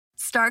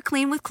Start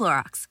clean with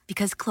Clorox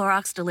because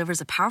Clorox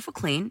delivers a powerful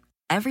clean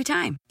every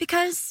time.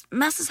 Because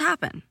messes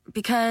happen.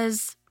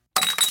 Because...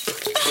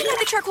 I got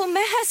the charcoal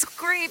mask.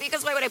 Great,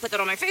 because why would I put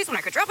that on my face when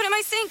I could drop it in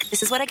my sink?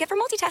 This is what I get for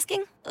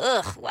multitasking.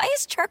 Ugh, why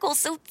is charcoal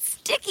so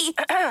sticky?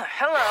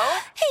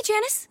 Hello? Hey,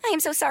 Janice. I am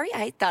so sorry.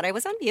 I thought I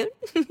was on mute.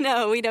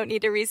 No, we don't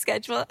need to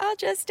reschedule. I'll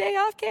just stay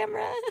off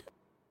camera.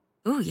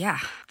 Ooh, yeah,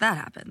 that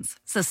happens.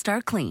 So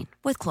start clean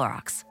with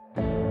Clorox.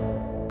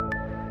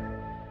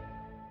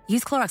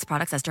 Use Clorox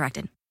products as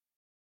directed.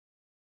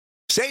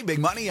 Save big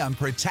money on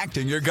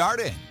protecting your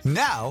garden.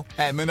 Now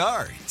at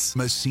Menards.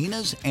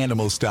 Messina's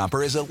Animal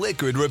Stopper is a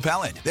liquid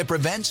repellent that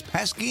prevents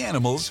pesky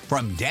animals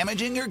from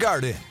damaging your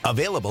garden.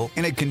 Available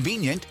in a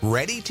convenient,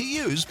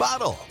 ready-to-use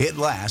bottle. It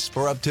lasts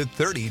for up to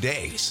 30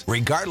 days,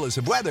 regardless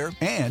of weather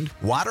and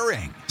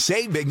watering.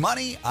 Save big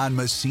money on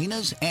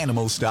Messina's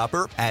Animal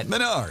Stopper at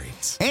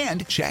Menards.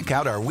 And check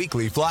out our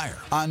weekly flyer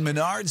on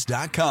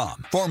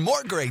Menards.com for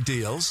more great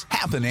deals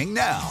happening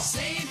now.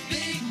 Save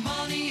big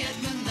money at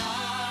Menards.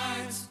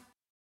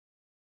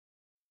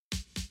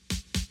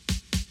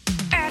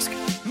 Ask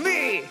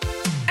me.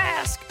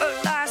 Ask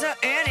Eliza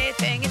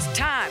anything. It's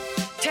time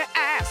to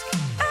ask.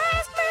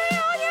 Ask me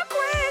all your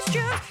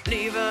questions.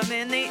 Leave them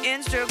in the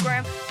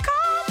Instagram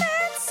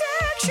comment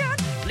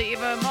section. Leave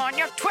them on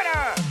your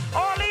Twitter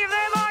or leave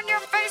them on your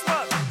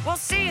Facebook. We'll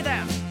see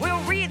them.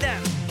 We'll read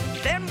them.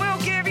 Then we'll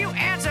give you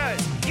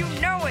answers. You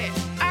know it.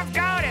 I've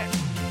got it.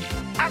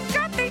 I've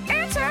got the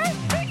answer.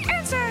 The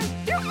answer.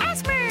 You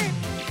ask me.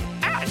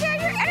 I'll tell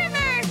you anything.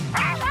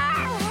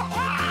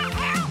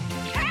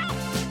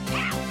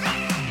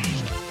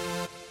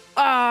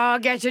 Oh,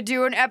 get to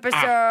do an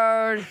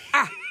episode.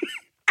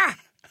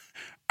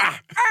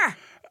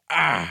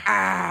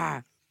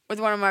 With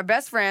one of my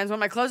best friends, one of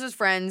my closest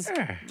friends,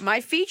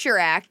 my feature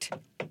act,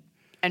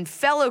 and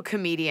fellow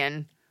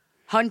comedian,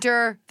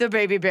 Hunter the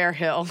Baby Bear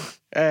Hill.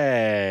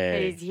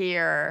 Hey. He's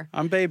here.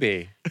 I'm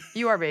Baby.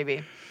 You are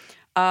Baby.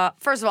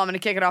 First of all, I'm going to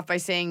kick it off by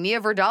saying Nia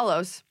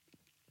Verdalos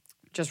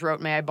just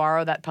wrote, may I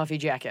borrow that puffy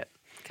jacket?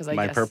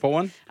 My purple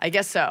one? I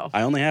guess so.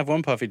 I only have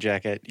one puffy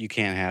jacket. You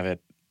can't have it.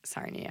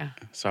 Sorry, Nia.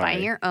 Sorry. Buy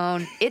your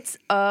own. It's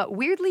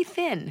weirdly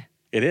thin.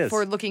 It is.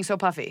 For looking so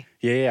puffy.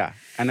 Yeah.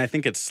 And I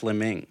think it's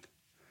slimming.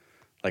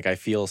 Like, I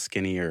feel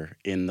skinnier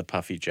in the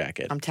puffy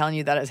jacket. I'm telling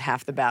you, that is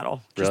half the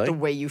battle. Just Really? the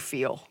way you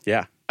feel.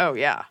 Yeah. Oh,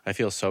 yeah. I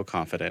feel so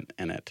confident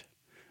in it.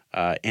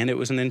 And it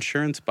was an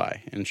insurance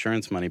buy.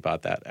 Insurance money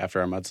bought that.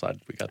 After our mudslide,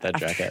 we got that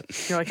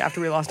jacket. You're like,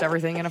 after we lost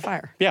everything in a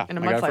fire. Yeah. In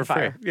a I got it mudslide for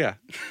fire. free. Yeah.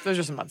 It was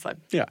just a mudslide.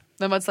 Yeah.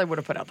 The mudslide would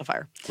have put out the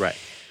fire. Right.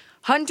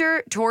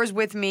 Hunter tours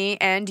with me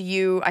and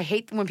you. I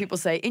hate when people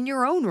say, in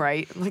your own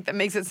right. Like, that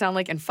makes it sound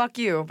like, and fuck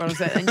you. But I'm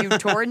saying, and you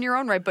tour in your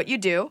own right, but you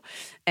do.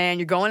 And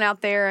you're going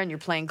out there and you're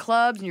playing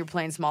clubs and you're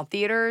playing small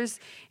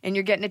theaters and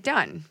you're getting it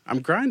done. I'm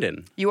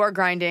grinding. You are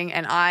grinding,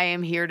 and I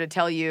am here to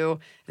tell you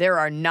there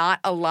are not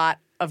a lot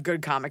of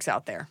good comics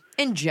out there.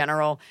 In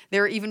general,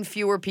 there are even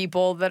fewer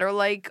people that are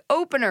like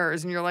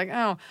openers, and you're like,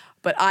 oh.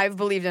 But I've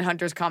believed in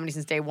Hunter's comedy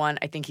since day one.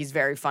 I think he's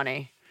very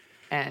funny.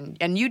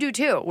 And you do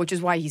too, which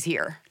is why he's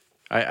here.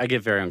 I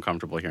get very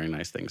uncomfortable hearing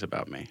nice things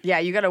about me. Yeah,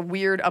 you got a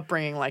weird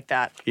upbringing like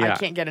that. Yeah. I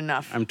can't get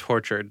enough. I'm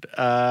tortured.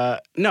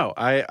 No,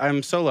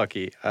 I'm so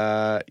lucky.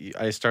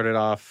 I started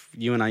off,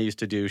 you and I used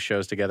to do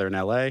shows together in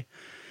L.A.,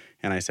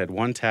 and I said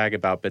one tag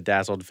about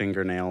bedazzled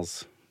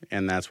fingernails,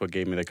 and that's what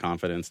gave me the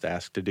confidence to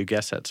ask to do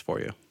guest sets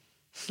for you.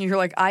 You're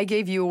like, I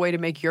gave you a way to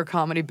make your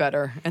comedy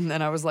better. And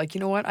then I was like, you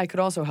know what? I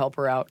could also help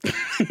her out.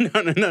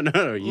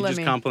 No. You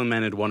just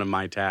complimented one of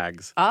my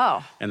tags.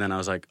 Oh. And then I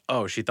was like,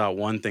 oh, she thought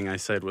one thing I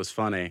said was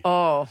funny.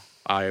 Oh.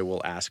 I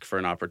will ask for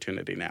an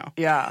opportunity now.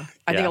 Yeah.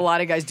 I think Yeah. a lot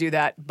of guys do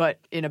that, but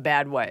in a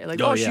bad way. Like,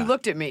 Oh, she yeah.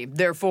 looked at me,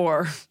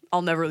 therefore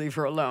I'll never leave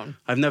her alone.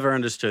 I've never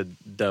understood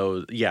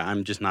those. Yeah,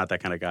 I'm just not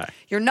that kind of guy.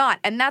 You're not.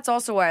 And that's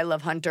also why I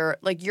love Hunter.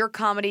 Like, your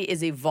comedy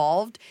is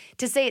evolved.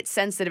 To say it's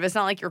sensitive, it's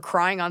not like you're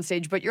crying on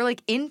stage, but you're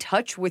like in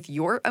touch with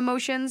your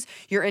emotions.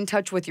 You're in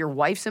touch with your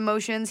wife's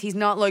emotions. He's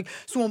not like,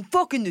 so I'm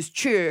fucking this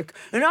chick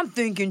and I'm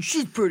thinking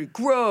she's pretty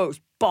gross.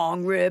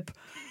 Bong rip.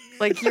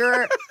 Like,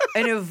 you're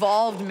an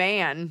evolved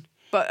man,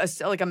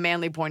 but like a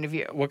manly point of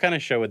view. What kind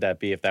of show would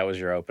that be if that was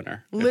your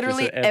opener? If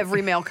Literally just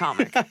every male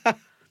comic.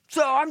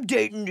 So I'm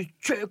dating this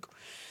chick.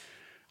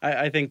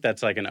 I think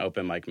that's like an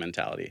open mic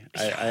mentality.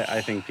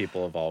 I think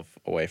people evolve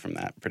away from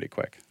that pretty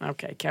quick.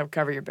 Okay,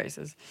 cover your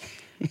bases.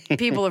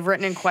 People have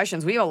written in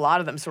questions. We have a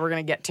lot of them, so we're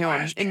going to get to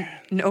them in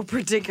no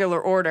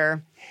particular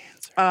order.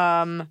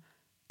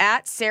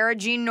 At Sarah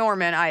Jean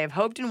Norman, I have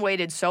hoped and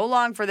waited so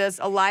long for this.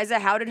 Eliza,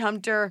 how did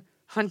Hunter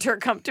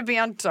come to be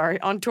on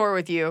tour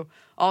with you?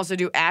 Also,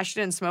 do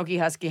Ashton and Smokey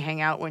Husky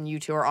hang out when you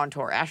two are on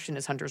tour? Ashton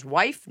is Hunter's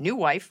wife, new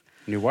wife.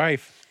 New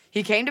wife.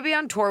 He came to be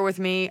on tour with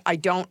me. I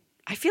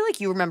feel like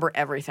you remember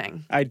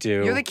everything. I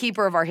do. You're the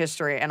keeper of our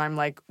history, and I'm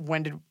like,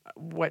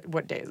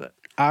 what day is it?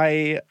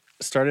 I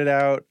started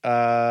out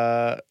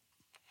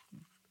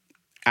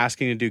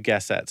asking to do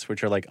guest sets,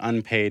 which are like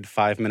unpaid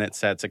 5-minute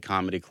sets at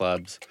comedy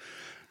clubs.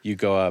 You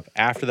go up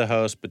after the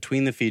host,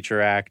 between the feature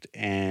act,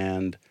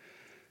 and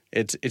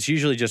It's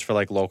usually just for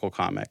like local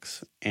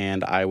comics.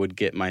 And I would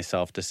get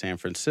myself to San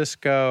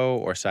Francisco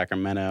or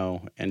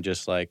Sacramento and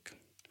just like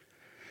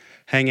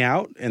hang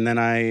out. And then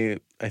I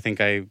think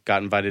I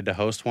got invited to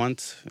host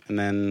once. And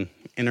then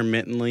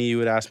intermittently you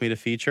would ask me to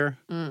feature.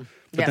 But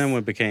then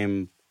we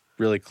became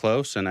really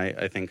close, and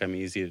I think I'm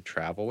easy to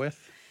travel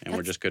with. And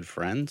we're just good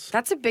friends.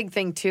 That's a big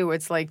thing, too.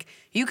 It's like,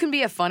 you can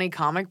be a funny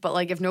comic, but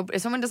like if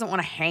someone doesn't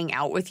want to hang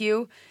out with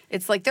you,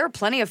 it's like there are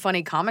plenty of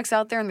funny comics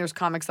out there, and there's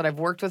comics that I've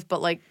worked with,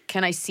 but like,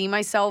 can I see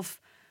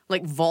myself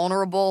like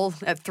vulnerable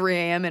at 3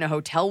 a.m. in a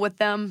hotel with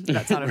them?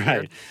 That sounded Right.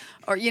 weird.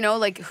 Or, you know,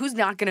 like who's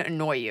not going to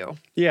annoy you?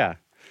 Yeah.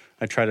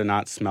 I try to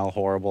not smell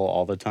horrible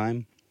all the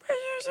time.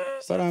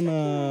 But I'm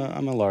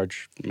a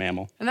large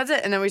mammal. And that's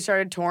it. And then we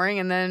started touring,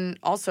 and then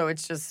also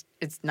it's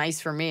nice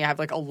for me. I have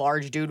like a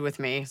large dude with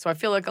me, so I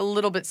feel like a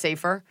little bit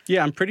safer.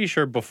 Yeah, I'm pretty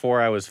sure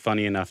before I was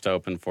funny enough to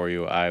open for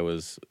you, I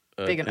was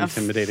Big enough.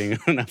 intimidating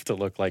enough to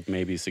look like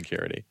maybe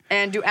security.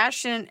 And do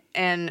Ashton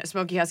and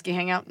Smokey Husky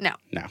hang out? No.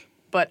 No.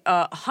 But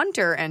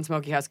Hunter and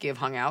Smokey Husky have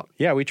hung out.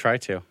 Yeah, we try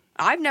to.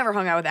 I've never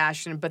hung out with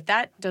Ashton, but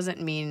that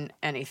doesn't mean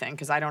anything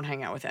because I don't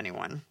hang out with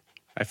anyone.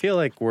 I feel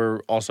like we're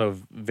also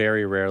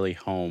very rarely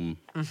home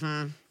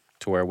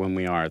to where when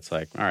we are, it's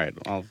like, all right,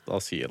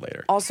 I'll see you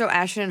later. Also,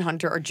 Ashton and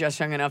Hunter are just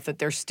young enough that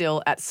they're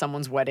still at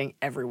someone's wedding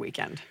every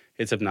weekend.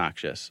 It's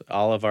obnoxious.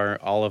 All of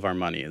our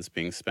money is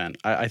being spent.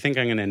 I think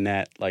I'm going to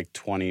net like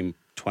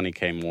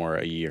 20K more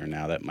a year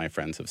now that my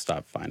friends have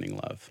stopped finding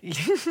love.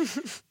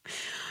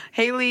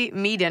 Haley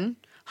Meaden.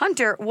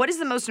 Hunter, what is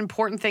the most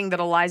important thing that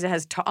Eliza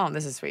has taught? Oh,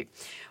 this is sweet.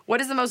 What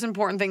is the most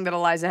important thing that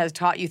Eliza has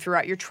taught you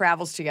throughout your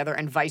travels together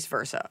and vice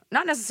versa?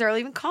 Not necessarily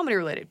even comedy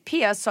related.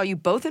 P.S. Saw you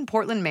both in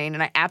Portland, Maine,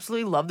 and I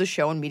absolutely loved the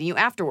show and meeting you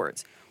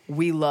afterwards.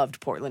 We loved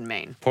Portland,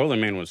 Maine.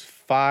 Portland, Maine was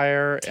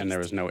fire, and there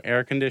was no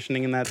air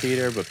conditioning in that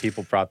theater, but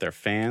people brought their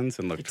fans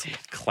and looked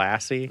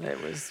classy.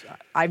 It was.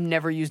 I've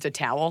never used a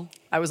towel.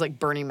 I was like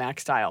Bernie Mac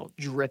style,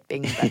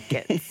 dripping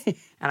buckets,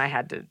 and I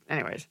had to.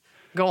 Anyways,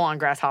 go on,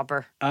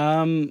 Grasshopper.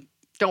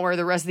 Don't worry,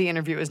 the rest of the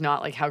interview is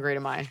not like how great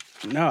am I?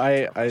 No,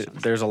 I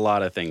there's a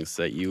lot of things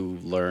that you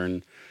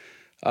learn.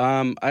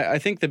 I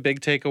think the big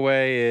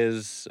takeaway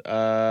is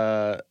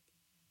that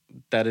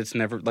it's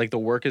never, like, the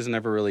work is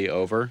never really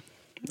over.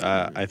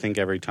 I think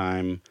every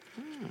time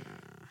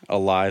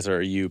Eliza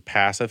or you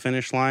pass a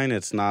finish line,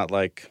 it's not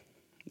like,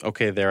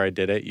 okay, there, I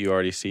did it. You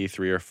already see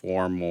 3 or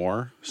 4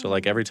 more. So,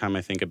 like, every time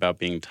I think about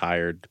being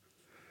tired,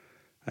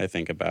 I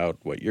think about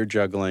what you're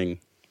juggling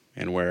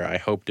and where I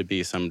hope to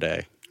be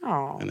someday.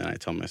 Oh. And then I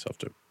tell myself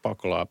to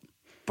buckle up,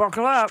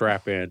 Buckle up.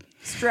 strap in,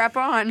 Strap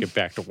on. get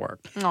back to work.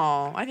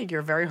 Oh, I think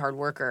you're a very hard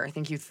worker. I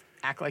think you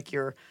act like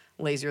you're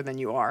lazier than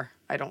you are.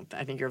 I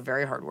think you're a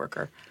very hard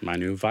worker. My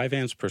new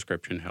Vyvanse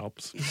prescription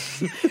helps.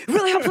 It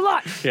really helps a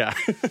lot. Yeah.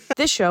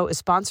 This show is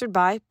sponsored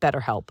by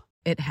BetterHelp.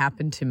 It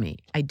happened to me.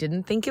 I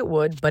didn't think it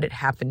would, but it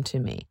happened to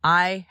me.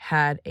 I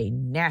had a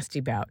nasty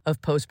bout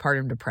of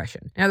postpartum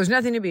depression. Now, there's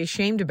nothing to be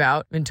ashamed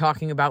about in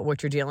talking about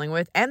what you're dealing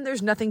with, and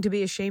there's nothing to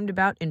be ashamed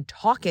about in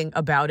talking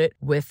about it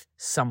with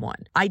someone.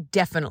 I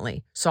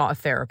definitely saw a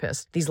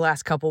therapist these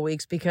last couple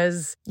weeks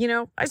because, you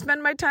know, I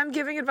spend my time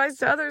giving advice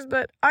to others,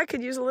 but I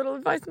could use a little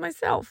advice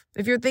myself.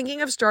 If you're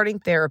thinking of starting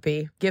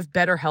therapy, give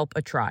BetterHelp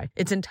a try.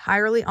 It's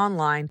entirely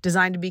online,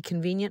 designed to be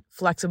convenient,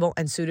 flexible,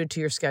 and suited to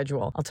your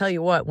schedule. I'll tell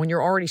you what, when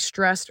you're already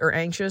stressed or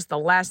anxious, the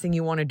last thing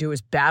you want to do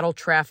is battle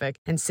traffic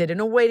and sit in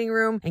a waiting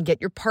room and get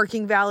your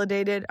parking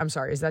validated. I'm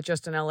sorry, is that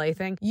just an LA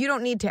thing? You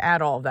don't need to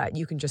add all of that.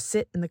 You can just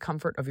sit in the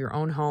comfort of your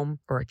own home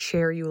or a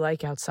chair you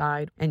like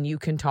outside, and you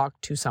can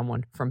talk to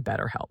someone from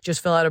BetterHelp.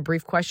 Just fill out a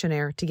brief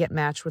questionnaire to get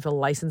matched with a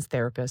licensed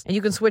therapist, and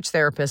you can switch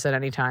therapists at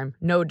any time.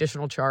 No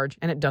additional charge,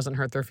 and it doesn't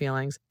hurt their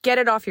feelings. Get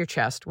it off your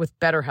chest with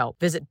BetterHelp.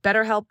 Visit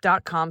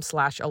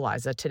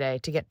BetterHelp.com/Eliza today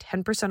to get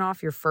 10%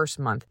 off your first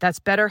month. That's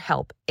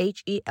BetterHelp,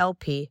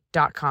 HELP.com/Eliza.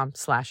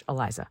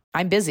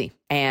 I'm busy,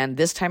 and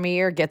this time of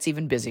year gets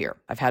even busier.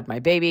 I've had my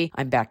baby,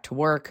 I'm back to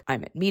work,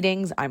 I'm at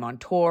meetings, I'm on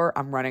tour,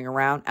 I'm running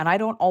around, and I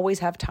don't always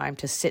have time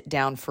to sit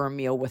down for a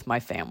meal with my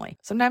family.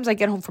 Sometimes I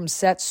get home from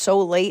set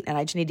so late and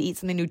I just need to eat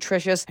something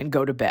nutritious and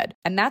go to bed.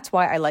 And that's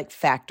why I like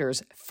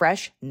Factor's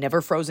fresh,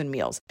 never frozen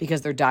meals,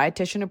 because they're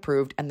dietitian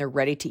approved and they're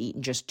ready to eat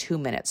in just 2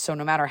 minutes. So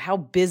no matter how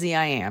busy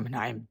I am, and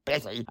I'm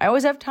busy, I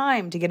always have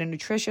time to get a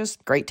nutritious,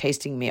 great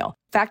tasting meal.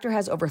 Factor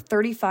has over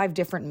 35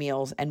 different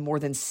meals and more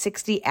than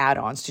 60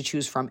 add-ons to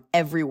choose from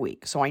every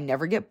week, so I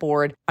never get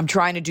bored. I'm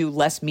trying to do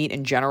less meat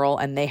in general,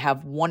 and they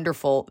have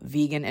wonderful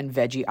vegan and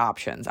veggie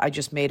options. I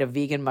just made a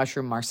vegan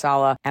mushroom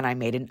marsala, and I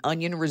made an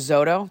onion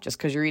risotto. Just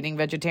because you're eating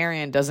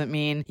vegetarian doesn't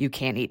mean you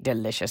can't eat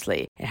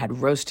deliciously. It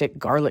had roasted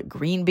garlic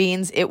green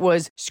beans. It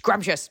was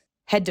scrumptious.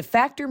 Head to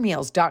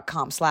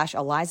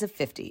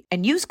factormeals.com/Eliza50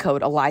 and use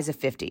code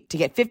Eliza50 to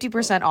get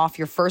 50% off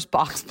your first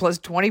box plus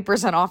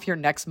 20% off your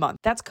next month.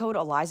 That's code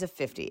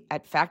Eliza50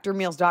 at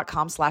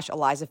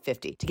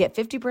factormeals.com/Eliza50 to get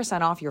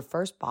 50% off your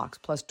first box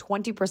plus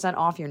 20%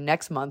 off your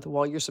next month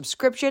while your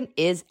subscription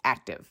is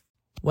active.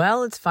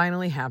 Well, it's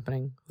finally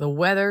happening. The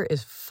weather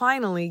is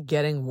finally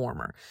getting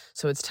warmer.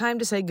 So it's time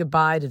to say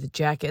goodbye to the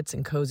jackets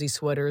and cozy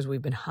sweaters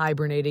we've been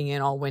hibernating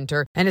in all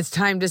winter. And it's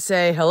time to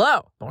say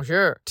hello,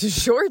 bonjour, to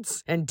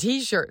shorts and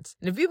t-shirts.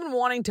 And if you've been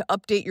wanting to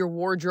update your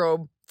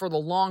wardrobe for the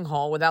long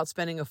haul without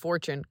spending a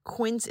fortune,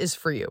 Quince is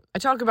for you. I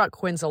talk about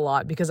Quince a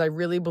lot because I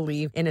really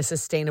believe in a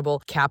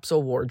sustainable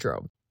capsule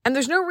wardrobe. And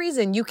there's no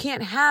reason you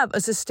can't have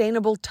a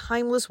sustainable,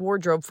 timeless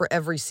wardrobe for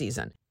every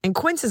season. And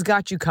Quince has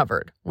got you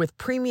covered with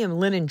premium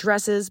linen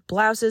dresses,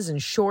 blouses,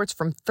 and shorts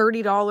from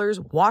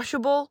 $30,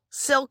 washable,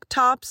 silk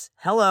tops,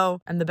 hello.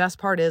 And the best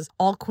part is,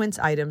 all Quince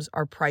items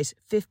are priced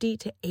 50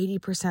 to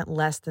 80%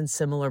 less than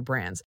similar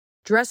brands.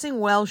 Dressing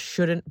well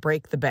shouldn't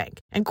break the bank.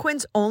 And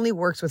Quince only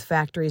works with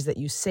factories that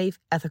use safe,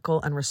 ethical,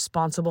 and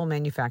responsible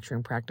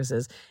manufacturing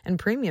practices and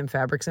premium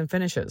fabrics and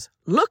finishes.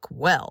 Look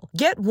well.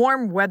 Get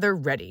warm weather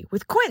ready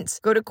with Quince.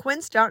 Go to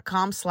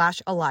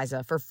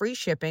quince.com/Eliza for free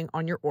shipping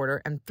on your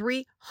order and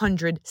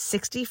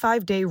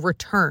 365-day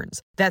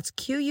returns. That's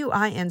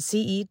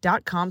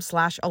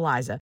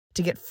QUINCE.com/Eliza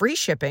to get free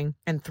shipping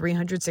and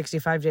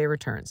 365-day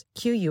returns.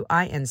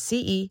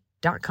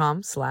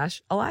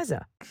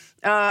 QUINCE.com/Eliza.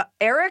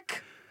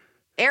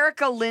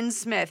 Erica Lynn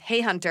Smith.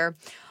 Hey, Hunter.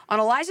 On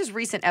Eliza's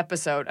recent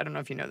episode, I don't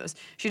know if you know this,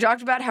 she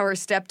talked about how her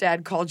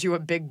stepdad called you a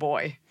big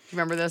boy.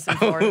 Remember this in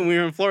Florida? When we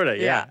were in Florida,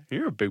 Yeah.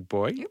 You're a big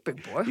boy. You're a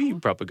big boy. You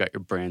probably got your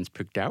brands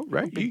picked out,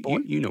 right? big boy.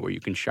 You know where you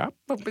can shop.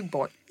 A big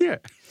boy. Yeah.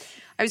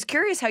 I was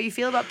curious how you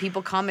feel about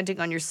people commenting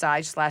on your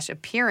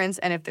size/appearance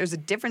and if there's a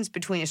difference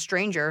between a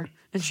stranger,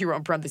 and she wrote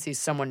in parentheses,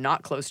 someone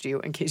not close to you,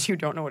 in case you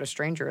don't know what a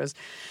stranger is,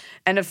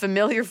 and a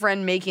familiar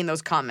friend making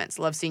those comments.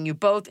 Love seeing you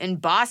both in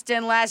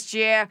Boston last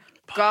year.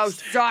 Go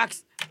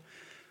Sox!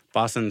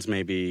 Boston's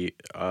maybe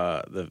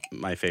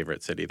my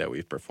favorite city that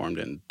we've performed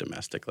in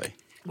domestically.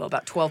 Well,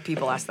 about 12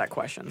 people asked that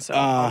question, so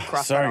I'll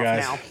cross Sorry,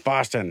 that guys. off now.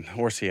 Boston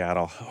or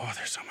Seattle. Oh,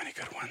 there's so many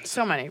good ones.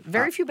 So many.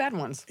 Very few bad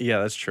ones. Yeah,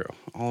 that's true.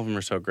 All of them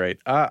are so great.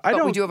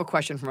 But we do have a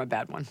question from a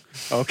bad one.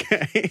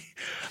 Okay.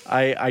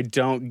 I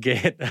don't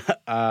get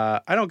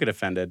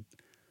offended.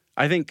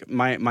 I think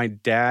my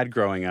dad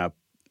growing up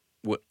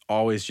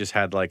always just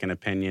had like an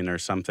opinion or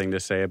something to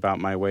say about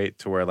my weight,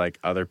 to where like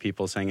other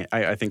people saying it.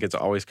 I think it's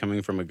always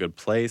coming from a good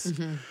place.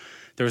 Mm-hmm.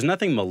 There was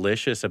nothing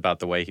malicious about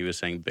the way he was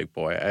saying big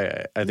boy.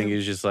 I think he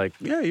was just like,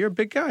 yeah, you're a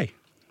big guy.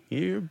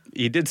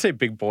 He did say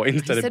big boy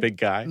instead of big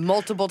guy.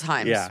 Multiple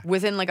times. Yeah.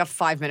 Within like a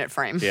 5-minute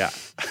frame. Yeah.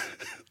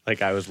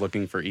 Like I was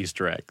looking for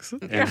Easter eggs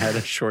and had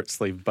a short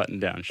sleeve button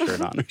down shirt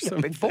on or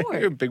something. Big boy.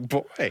 You're a big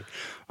boy.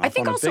 I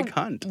think on also a big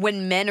hunt.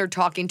 when men are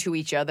talking to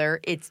each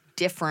other, it's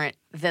different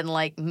than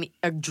like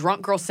a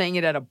drunk girl saying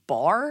it at a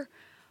bar.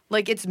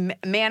 Like it's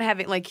man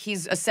having, like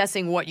he's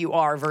assessing what you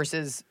are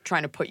versus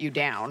trying to put you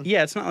down.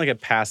 Yeah, it's not like a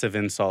passive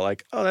insult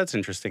like, oh, that's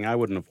interesting. I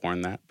wouldn't have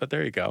worn that, but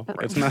there you go.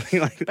 It's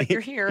nothing like But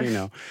you're here. You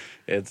know,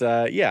 it's,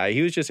 yeah,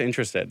 he was just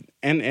interested.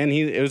 And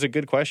it was a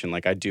good question.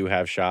 Like I do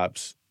have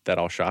shops that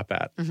I'll shop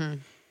at. Mm-hmm.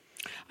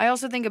 I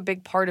also think a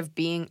big part of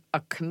being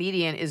a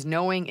comedian is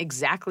knowing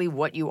exactly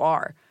what you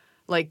are.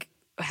 Like,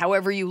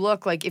 however you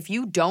look, like if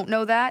you don't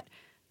know that,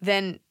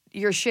 then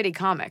you're a shitty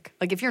comic.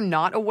 Like if you're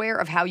not aware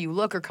of how you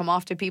look or come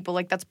off to people,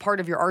 like that's part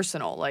of your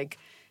arsenal. Like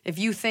if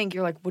you think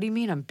you're like, what do you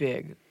mean I'm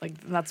big? Like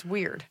that's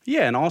weird.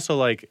 Yeah, and also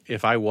like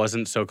if I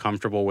wasn't so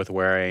comfortable with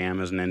where I am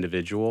as an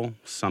individual,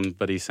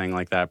 somebody saying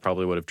like that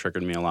probably would have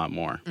triggered me a lot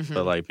more. Mm-hmm.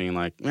 But like being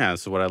like, yeah,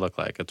 this is what I look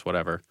like. It's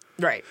whatever.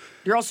 Right.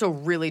 You're also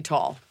really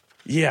tall.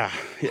 Yeah,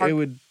 it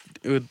would.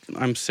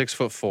 I'm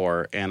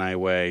 6'4" and I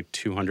weigh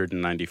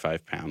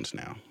 295 pounds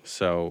now,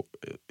 so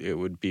it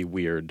would be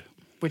weird.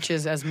 Which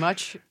is as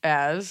much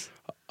as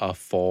a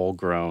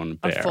full-grown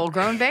bear. A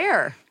full-grown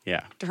bear.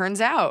 Yeah.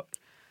 Turns out.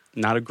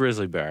 Not a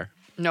grizzly bear.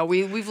 No,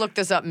 we've looked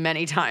this up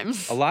many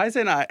times. Eliza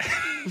and I,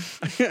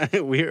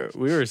 we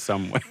were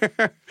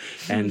somewhere,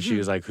 and she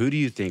was like, "Who do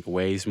you think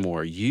weighs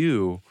more,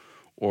 you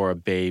or a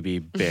baby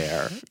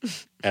bear?"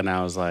 And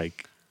I was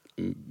like,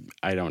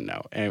 I don't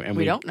know. And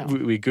we don't know.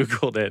 We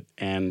Googled it,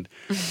 and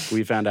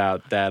we found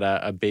out that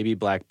a baby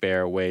black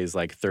bear weighs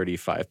like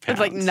 35 pounds.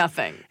 It's like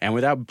nothing. And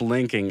without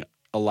blinking,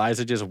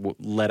 Eliza just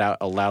let out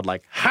a loud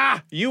like,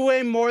 "Ha! You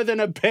weigh more than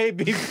a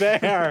baby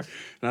bear."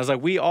 And I was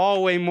like, we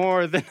all weigh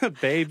more than a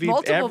baby.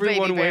 Multiple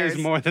Everyone baby weighs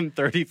bears. more than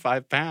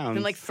 35 pounds.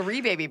 And like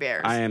 3 baby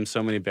bears. I am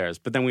so many bears.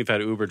 But then we've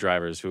had Uber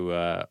drivers who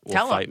will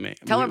fight me.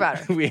 Tell her about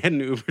her. We had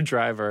an Uber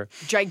driver.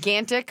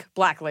 Gigantic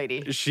black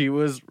lady. She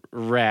was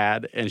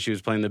rad, and she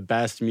was playing the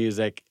best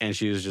music, and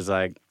she was just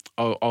like,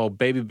 Oh,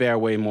 baby bear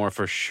weigh more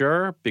for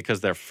sure because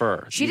they're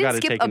fur. She you didn't gotta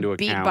skip take a into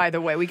beat, account. by the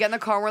way. We get in the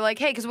car and we're like,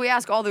 hey, because we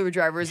ask all the Uber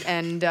drivers,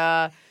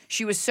 and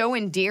she was so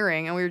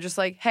endearing, and we were just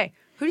like, hey,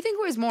 who do you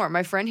think weighs more,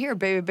 my friend here or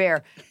baby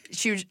bear?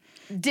 She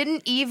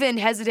didn't even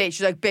hesitate.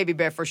 She's like, baby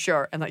bear for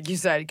sure. And like you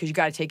said, because you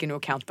got to take into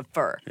account the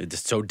fur.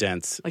 It's so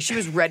dense. Like she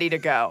was ready to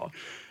go.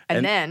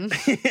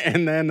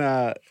 And then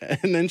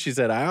and then she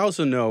said, I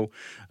also know,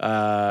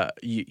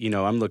 you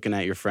know, I'm looking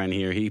at your friend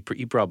here. He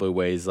probably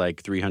weighs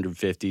like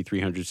 350,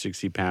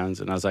 360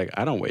 pounds. And I was like,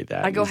 I don't weigh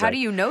that. I go, how do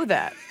you know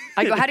that?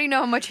 I go, how do you know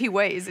how much he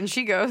weighs? And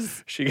she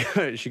goes,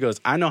 she goes,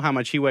 I know how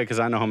much he weighs because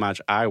I know how much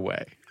I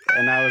weigh.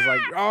 And I was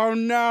like, oh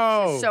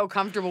no. so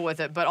comfortable with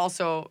it, but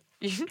also...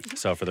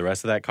 So for the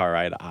rest of that car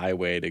ride, I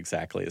weighed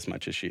exactly as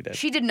much as she did.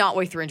 She did not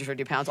weigh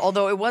 350 pounds,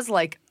 although it was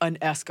like an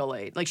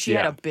Escalade. Like she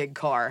had a big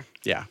car.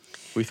 Yeah.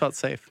 We felt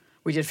safe.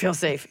 We did feel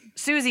safe.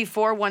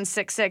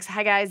 Susie4166.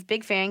 Hi, guys.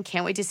 Big fan.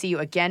 Can't wait to see you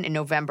again in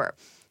November.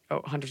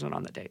 Oh, Hunter's not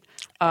on that date.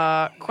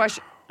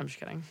 Question. I'm just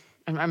kidding.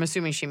 I'm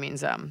assuming she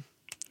means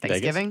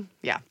Thanksgiving. Vegas?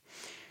 Yeah.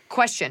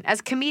 Question.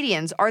 As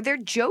comedians, are there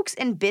jokes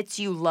and bits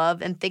you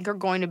love and think are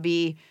going to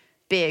be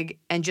big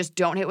and just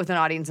don't hit with an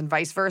audience and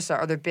vice versa?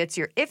 Are there bits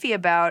you're iffy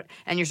about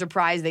and you're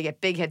surprised they get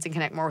big hits and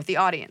connect more with the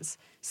audience?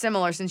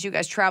 Similar, since you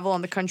guys travel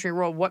on the country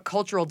road, what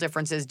cultural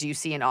differences do you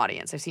see in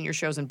audience? I've seen your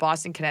shows in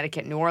Boston,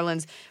 Connecticut, New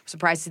Orleans. I'm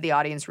surprised to see the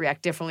audience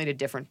react differently to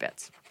different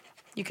bits.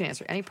 You can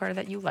answer any part of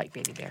that you like,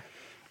 Baby Bear.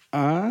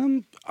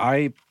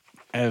 I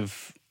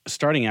have,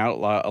 starting out,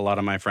 a lot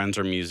of my friends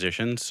are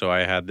musicians, so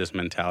I had this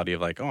mentality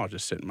of like, oh, I'll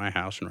just sit in my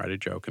house and write a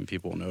joke and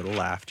people will know to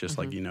laugh, just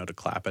like you know to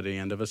clap at the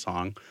end of a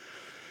song.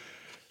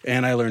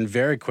 And I learned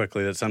very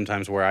quickly that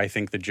sometimes where I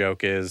think the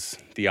joke is,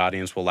 the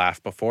audience will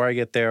laugh before I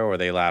get there or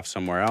they laugh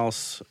somewhere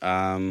else.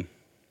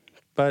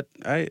 But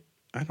I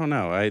don't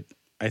know.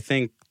 I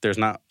think there's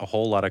not a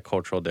whole lot of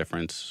cultural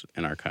difference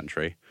in our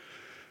country.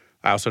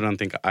 I also don't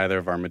think either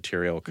of our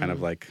material kind of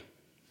like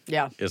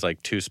is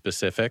like too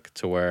specific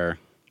to where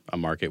a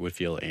market would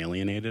feel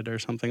alienated or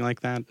something like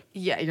that.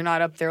 Yeah, you're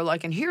not up there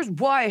like, and here's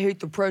why I hate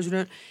the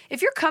president.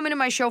 If you're coming to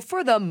my show,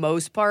 for the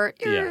most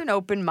part, you're an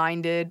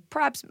open-minded,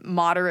 perhaps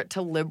moderate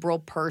to liberal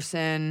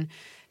person,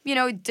 you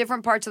know,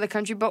 different parts of the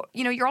country. But,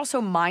 you know, you're also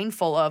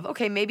mindful of,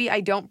 okay, maybe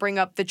I don't bring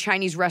up the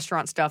Chinese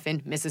restaurant stuff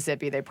in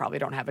Mississippi. They probably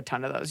don't have a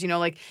ton of those. You know,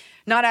 like,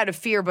 not out of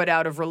fear, but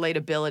out of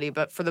relatability.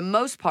 But for the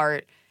most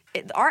part,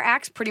 our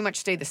acts pretty much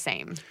stay the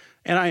same.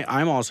 And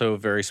I'm also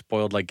very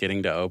spoiled, like,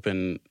 getting to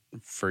open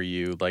for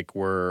you. Like,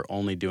 we're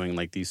only doing,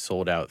 like, these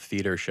sold-out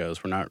theater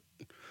shows. We're not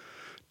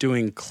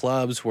doing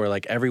clubs where,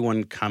 like,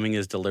 everyone coming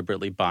is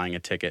deliberately buying a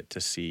ticket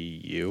to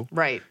see you.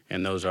 Right.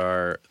 And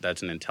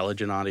that's an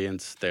intelligent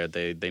audience.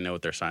 They know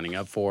what they're signing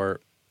up for.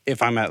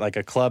 If I'm at, like,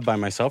 a club by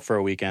myself for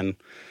a weekend,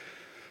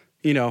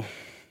 you know,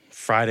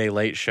 Friday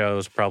late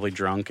shows, probably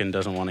drunk and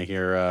doesn't want to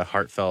hear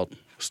heartfelt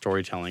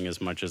storytelling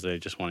as much as they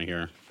just want to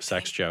hear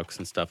sex jokes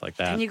and stuff like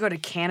that. And you go to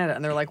Canada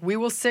and they're like, we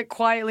will sit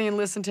quietly and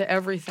listen to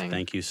everything.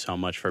 Thank you so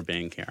much for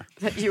being here.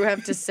 That you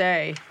have to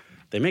say.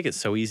 They make it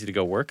so easy to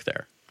go work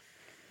there.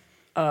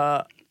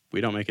 We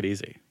don't make it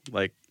easy.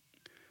 Like,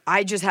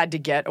 I just had to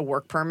get a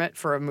work permit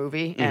for a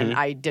movie and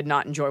I did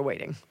not enjoy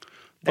waiting.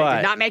 They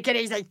did not make it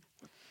easy.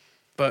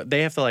 But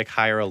they have to like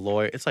hire a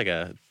lawyer. It's like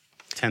a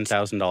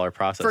 $10,000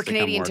 process for to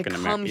Canadian come to work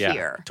in come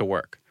here. To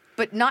work.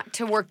 But not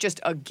to work just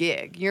a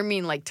gig. You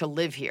mean like to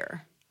live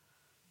here?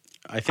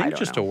 I think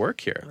just to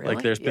work here. Really?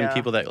 Like there's been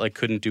people that like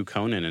couldn't do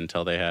Conan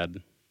until they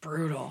had.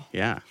 Brutal.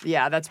 Yeah.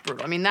 Yeah, that's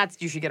brutal. I mean,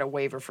 you should get a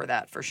waiver for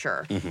that for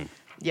sure.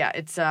 Yeah,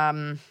 it's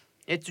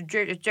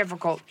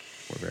difficult.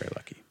 We're very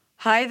lucky.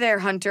 Hi there,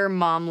 Hunter.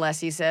 Mom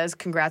Leslie says,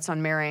 congrats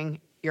on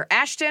marrying your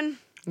Ashton.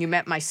 You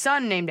met my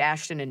son named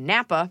Ashton in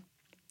Napa.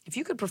 If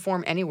you could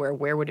perform anywhere,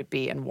 where would it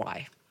be and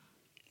why?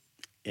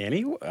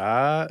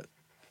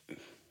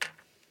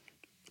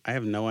 I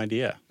have no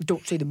idea.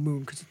 Don't say the moon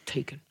because it's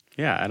taken.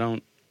 Yeah, I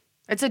don't.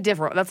 It's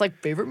that's like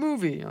favorite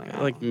movie. You're like,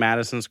 like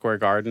Madison Square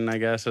Garden, I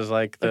guess, is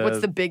like the. What's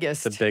the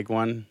biggest? The big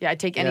one. Yeah, I'd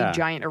take any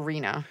giant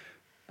arena.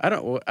 I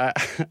don't.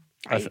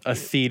 A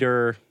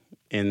theater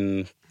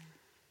in.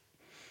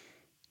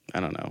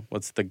 I don't know.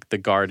 What's the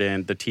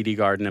garden? The TD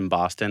Garden in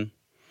Boston.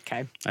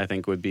 Okay. I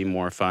think would be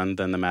more fun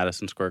than the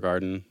Madison Square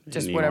Garden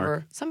Just in New whatever.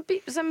 York.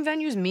 Some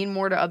venues mean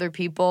more to other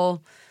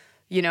people.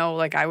 You know,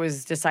 like I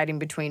was deciding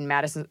between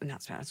Radio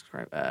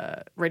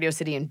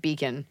City and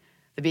Beacon,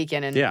 the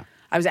Beacon, and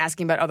I was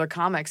asking about other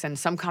comics, and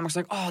some comics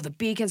are like, oh, the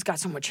Beacon's got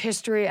so much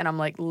history, and I'm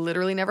like,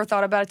 literally never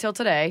thought about it till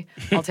today.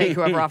 I'll take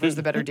whoever offers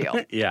the better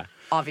deal. Yeah.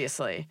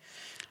 Obviously.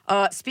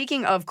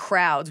 Speaking of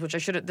crowds, which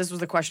this was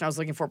the question I was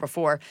looking for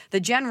before. The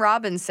Jen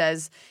Robbins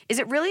says, is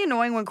it really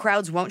annoying when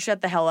crowds won't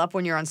shut the hell up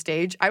when you're on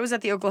stage? I was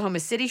at the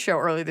Oklahoma City show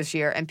earlier this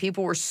year, and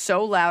people were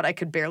so loud I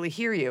could barely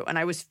hear you, and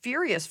I was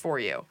furious for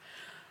you.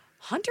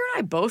 Hunter and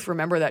I both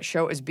remember that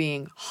show as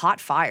being hot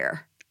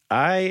fire.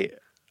 I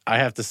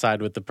have to side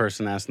with the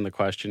person asking the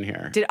question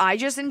here. Did I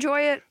just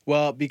enjoy it?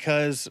 Well,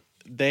 because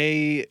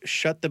they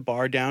shut the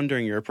bar down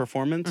during your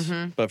performance,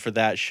 but for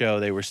that show,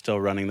 they were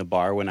still running the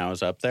bar when I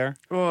was up there.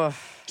 Ugh.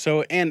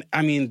 So, and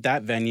I mean,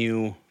 that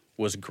venue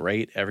was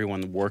great.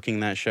 Everyone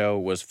working that show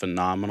was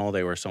phenomenal.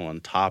 They were so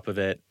on top of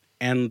it.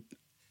 And,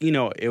 you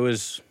know, it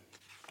was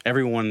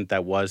everyone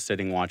that was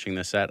sitting watching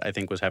the set, I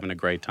think, was having a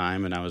great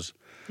time. And I was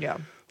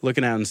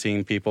looking out and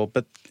seeing people.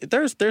 But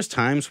there's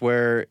times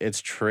where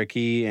it's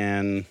tricky,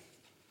 and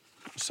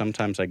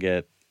sometimes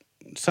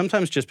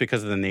just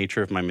because of the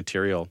nature of my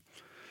material,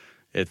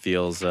 it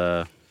feels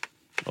a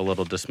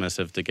little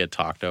dismissive to get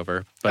talked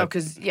over. But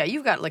because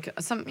you've got like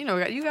some,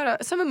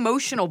 some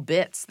emotional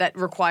bits that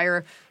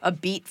require a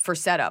beat for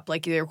setup.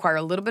 Like they require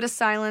a little bit of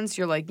silence.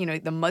 You're like, the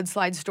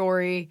mudslide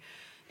story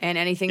and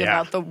anything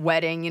about the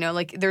wedding.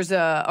 Like there's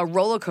a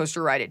roller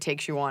coaster ride it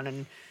takes you on,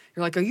 and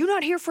you're like, are you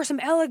not here for some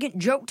elegant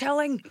joke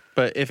telling?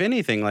 But if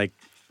anything, like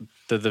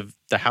the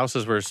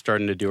houses we're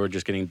starting to do are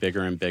just getting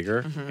bigger and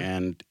bigger,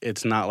 and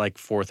it's not like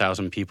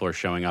 4,000 people are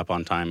showing up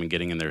on time and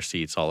getting in their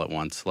seats all at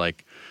once.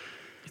 Like.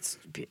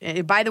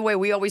 By the way,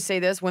 we always say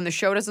this, when the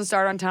show doesn't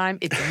start on time,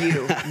 it's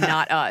you,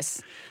 not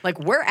us. Like,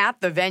 we're at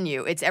the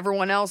venue. It's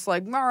everyone else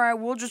like, all right,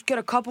 we'll just get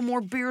a couple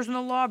more beers in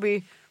the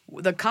lobby.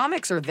 The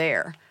comics are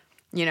there,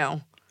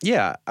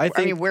 Yeah, I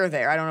mean, we're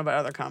there. I don't know about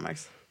other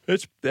comics.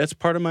 That's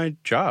part of my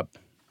job.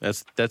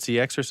 That's the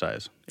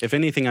exercise. If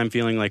anything, I'm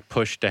feeling like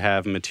pushed to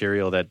have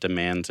material that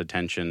demands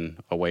attention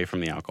away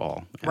from the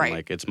alcohol. And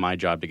like, it's my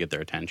job to get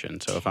their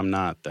attention. So if I'm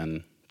not,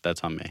 then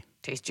that's on me.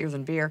 Tastier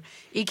than beer.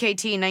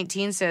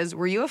 EKT19 says,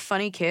 were you a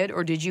funny kid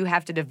or did you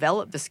have to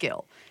develop the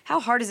skill?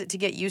 How hard is it to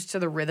get used to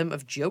the rhythm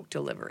of joke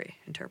delivery?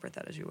 Interpret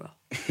that as you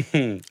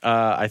will.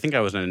 I think I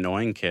was an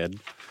annoying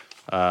kid.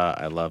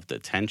 I loved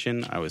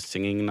attention. I was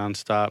singing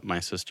nonstop. My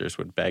sisters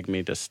would beg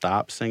me to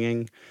stop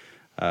singing.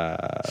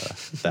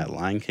 That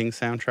Lion King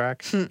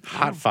soundtrack.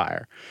 Hot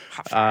fire.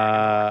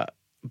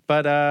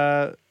 But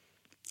I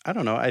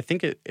don't know. I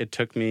think it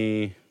took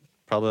me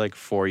probably like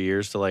 4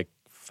 years to like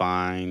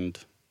find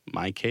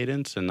my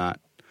cadence and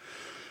not.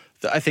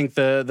 I think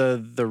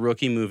the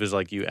rookie move is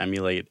like you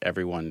emulate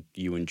everyone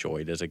you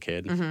enjoyed as a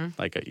kid.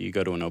 Like you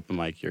go to an open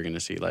mic, you're going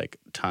to see like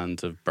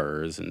tons of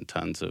Burrs and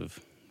tons of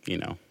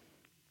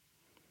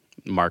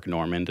Mark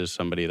Normand is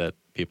somebody that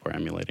people are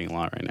emulating a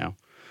lot right now.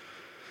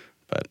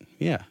 But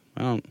yeah,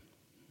 I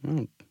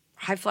don't.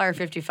 High Flyer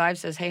 55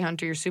 says, hey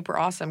Hunter, you're super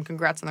awesome.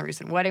 Congrats on the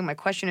recent wedding. My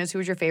question is, who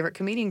was your favorite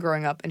comedian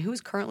growing up, and who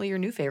is currently your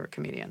new favorite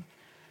comedian?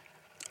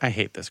 I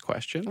hate this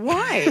question.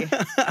 Why?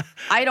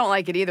 I don't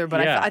like it either,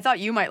 but I thought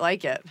you might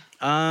like it.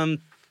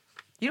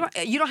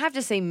 You don't have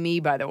to say me,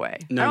 by the way.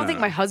 I don't think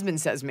my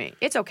husband says me.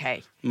 It's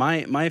okay.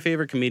 My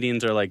favorite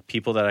comedians are like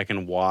people that I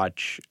can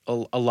watch.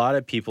 A lot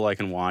of people I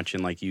can watch,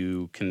 and like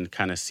you can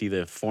kind of see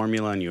the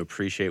formula and you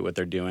appreciate what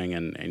they're doing,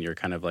 and you're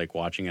kind of like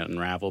watching it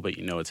unravel, but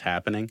you know it's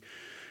happening.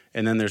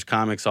 And then there's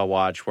comics I'll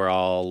watch where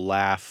I'll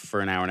laugh for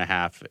an hour and a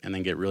half and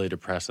then get really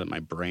depressed that my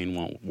brain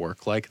won't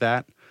work like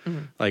that.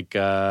 Like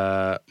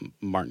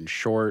Martin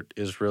Short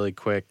is really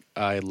quick.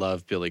 I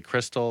love Billy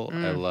Crystal.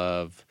 I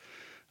love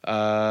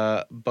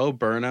Bo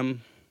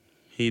Burnham.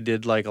 He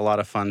did like a lot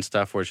of fun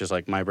stuff where it's just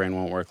like my brain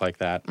won't work like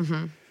that.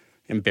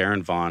 And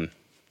Baron Vaughn.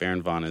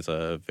 Baron Vaughn is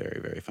a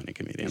very, very funny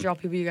comedian. These are all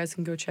people you guys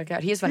can go check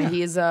out. He is funny.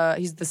 Yeah.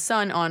 He's the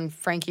son on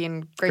Frankie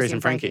and Gracie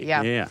and Frankie.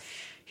 Yeah.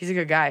 He's a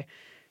good guy.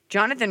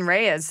 Jonathan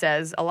Reyes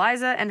says,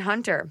 Eliza and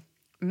Hunter,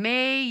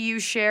 may you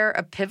share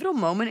a pivotal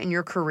moment in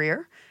your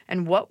career?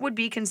 And what would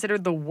be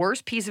considered the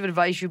worst piece of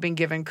advice you've been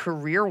given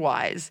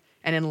career-wise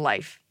and in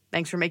life?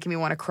 Thanks for making me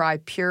want to cry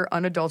pure,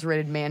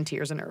 unadulterated man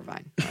tears in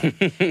Irvine.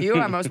 You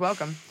are most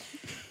welcome.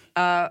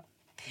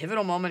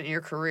 Pivotal moment in your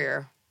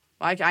career.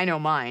 I know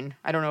mine.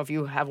 I don't know if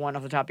you have one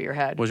off the top of your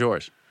head. What's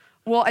yours?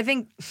 Well, I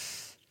think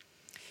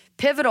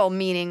pivotal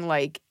meaning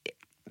like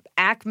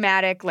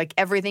acmatic, like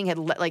everything had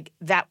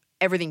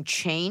everything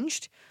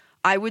changed.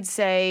 I would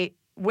say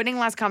winning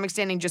Last Comic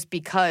Standing just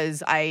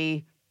because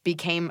I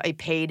became a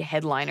paid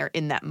headliner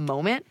in that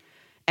moment,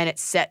 and it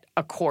set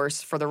a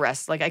course for the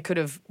rest. Like I could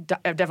have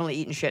I've definitely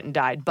eaten shit and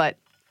died, but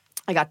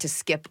I got to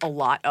skip a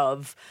lot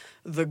of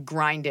the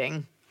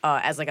grinding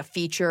as like a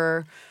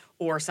feature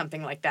or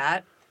something like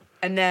that.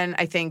 And then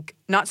I think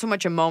not so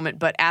much a moment,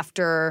 but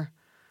after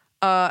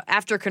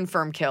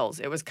Confirmed Kills,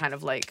 it was kind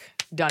of like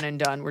done and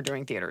done. We're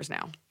doing theaters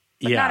now.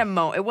 But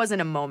not it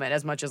wasn't a moment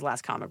as much as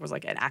Last Comic was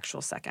like an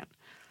actual second.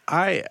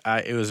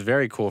 It was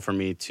very cool for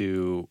me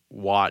to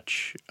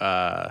watch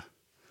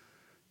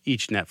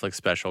each Netflix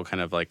special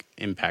kind of like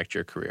impact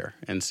your career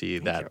and see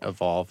that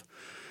evolve.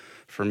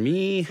 For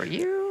me, for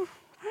you,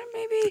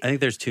 maybe. I think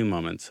there's two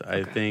moments.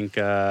 Okay. I think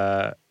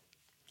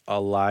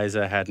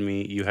Eliza had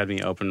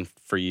me open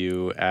for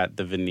you at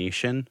the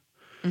Venetian,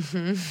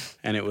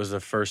 and it was the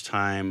first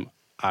time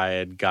I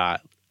had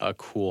got a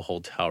cool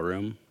hotel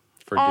room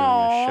for doing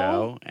a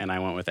show, and I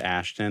went with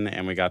Ashton,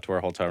 and we got to our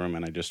hotel room,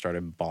 and I just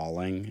started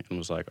bawling and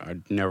was like, I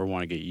never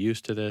want to get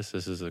used to this.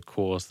 This is the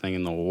coolest thing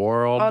in the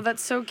world. Oh,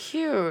 that's so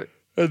cute.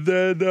 And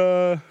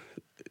then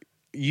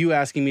you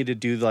asking me to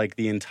do like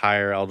the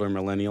entire Elder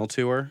Millennial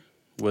tour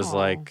was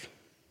like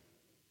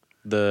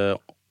I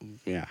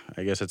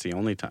guess it's the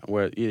only time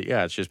where,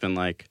 it's just been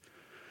like,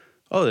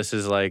 oh, this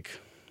is like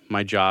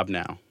my job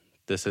now.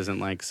 This isn't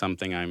like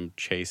something I'm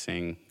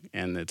chasing,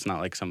 and it's not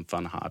like some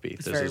fun hobby.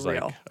 It's this very is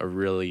real. Like a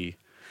really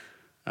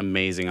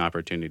amazing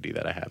opportunity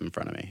that I have in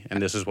front of me.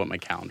 And this is what my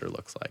calendar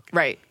looks like.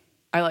 Right.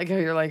 I like how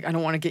you're like, I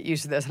don't want to get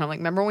used to this. And I'm like,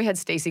 remember when we had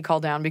Stacy call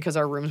down because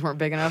our rooms weren't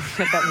big enough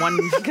at that one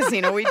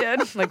casino we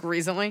did, like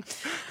recently,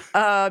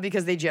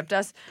 because they gypped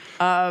us.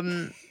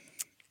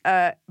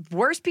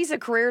 Worst piece of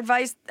career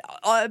advice.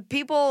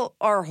 People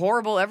are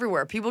horrible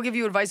everywhere. People give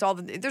you advice I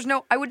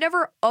would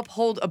never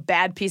uphold a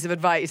bad piece of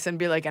advice and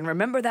be like, and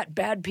remember that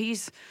bad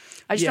piece?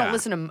 I just don't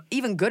listen to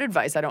even good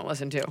advice. I don't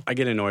listen to. I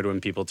get annoyed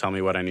when people tell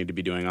me what I need to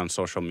be doing on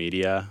social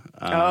media.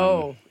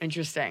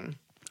 Interesting.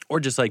 Or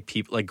just like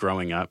people, like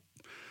growing up.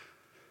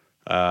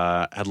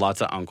 Had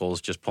lots of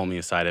uncles just pull me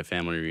aside at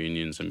family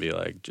reunions and be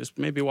like, just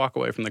maybe walk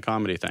away from the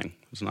comedy thing.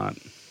 It's not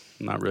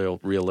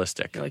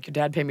realistic. You're like, your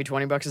dad paid me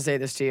 $20 to say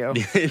this to you.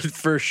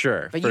 For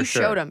sure. But you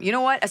showed him. You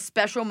know what? A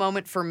special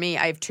moment for me.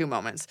 I have 2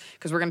 moments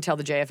because we're going to tell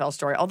the JFL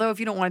story. Although if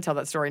you don't want to tell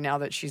that story now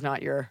that she's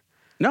not your...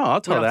 No,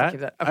 I'll tell don't have to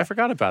that. keep that. Okay. I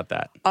forgot about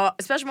that. A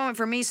special moment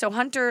for me. So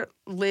Hunter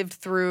lived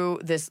through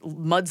this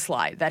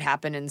mudslide that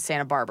happened in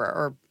Santa Barbara,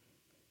 or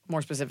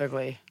more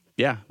specifically...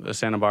 Yeah,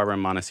 Santa Barbara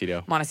and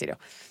Montecito.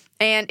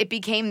 And it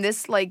became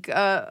this, like,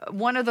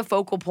 one of the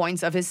focal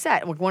points of his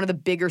set, like one of the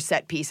bigger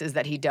set pieces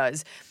that he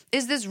does.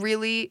 Is this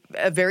really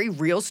a very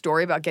real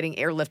story about getting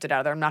airlifted out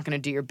of there? I'm not going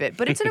to do your bit,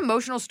 but it's an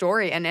emotional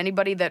story, and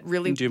anybody that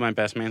really... Do my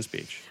best man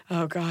speech.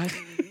 Oh, God.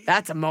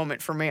 That's a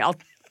moment for me.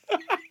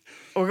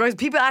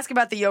 People ask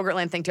about the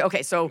Yogurtland thing, too.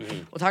 Okay, so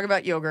we'll talk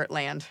about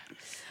Yogurtland.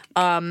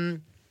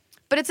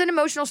 But it's an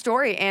emotional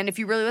story, and if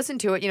you really listen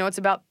to it, it's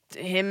about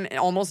him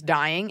almost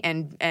dying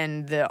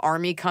and the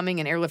army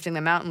coming and airlifting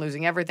them out and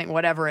losing everything,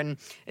 whatever. And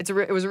it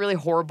was a really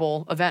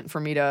horrible event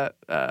for me to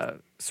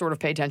sort of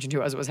pay attention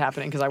to as it was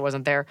happening because I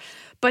wasn't there.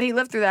 But he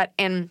lived through that,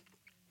 and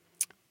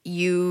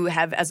you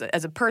have, as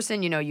a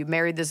person, you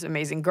married this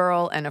amazing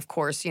girl, and of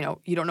course, you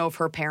don't know if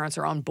her parents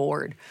are on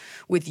board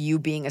with you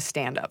being a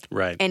stand-up.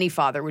 Right. Any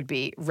father would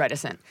be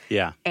reticent.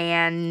 Yeah.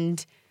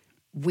 And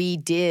we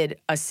did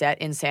a set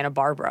in Santa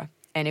Barbara.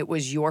 And it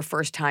was your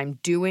first time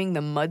doing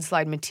the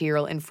mudslide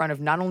material in front of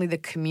not only the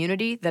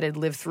community that had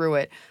lived through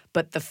it,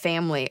 but the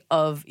family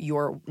of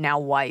your now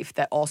wife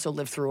that also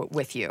lived through it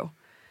with you.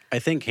 I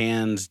think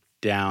hands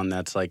down,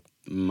 that's like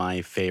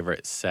my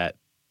favorite set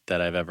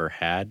that I've ever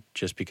had,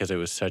 just because it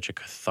was such a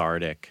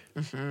cathartic,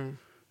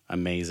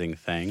 amazing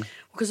thing.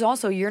 Because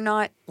also, you're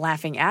not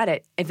laughing at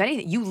it. If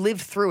anything, you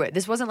lived through it.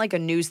 This wasn't like a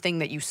news thing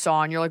that you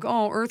saw and you're like,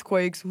 oh,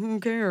 earthquakes,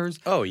 who cares?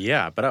 Oh,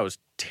 yeah, but I was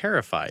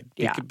terrified.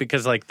 Yeah.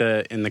 Because like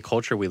in the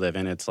culture we live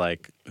in, it's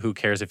like, who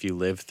cares if you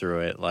live through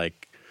it?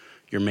 Like,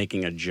 you're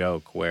making a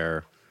joke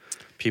where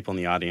people in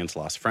the audience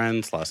lost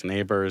friends, lost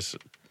neighbors.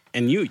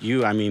 And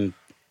I mean,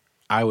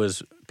 I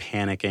was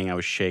panicking. I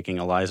was shaking.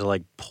 Eliza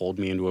like pulled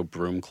me into a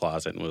broom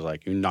closet and was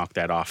like, you knock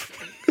that off.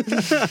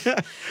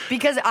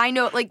 Because I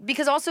know,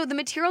 because also the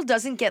material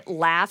doesn't get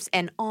laughs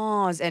and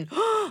ahs and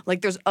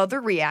like there's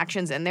other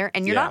reactions in there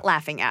and you're not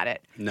laughing at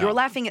it. No. You're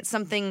laughing at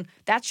something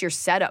that's your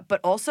setup. But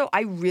also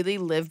I really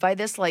live by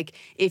this. Like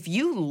if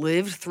you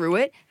lived through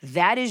it,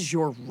 that is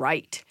your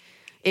right.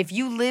 If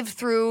you live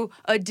through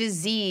a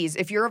disease,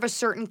 if you're of a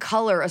certain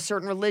color, a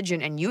certain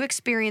religion, and you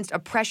experienced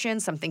oppression,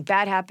 something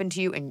bad happened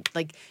to you, and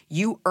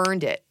you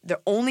earned it, the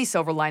only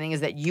silver lining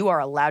is that you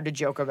are allowed to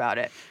joke about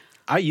it.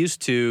 I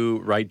used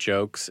to write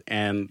jokes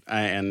and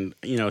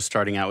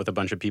starting out with a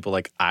bunch of people,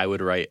 like I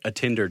would write a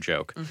Tinder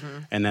joke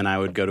and then I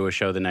would go to a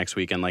show the next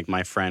week and like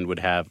my friend would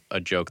have a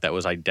joke that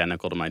was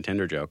identical to my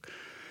Tinder joke.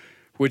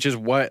 Which is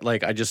what,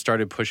 I just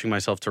started pushing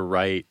myself to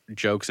write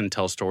jokes and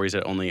tell stories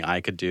that only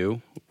I could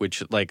do,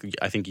 which, I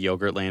think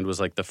Yogurtland was,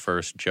 the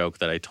first joke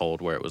that I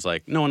told where it was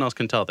like, no one else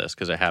can tell this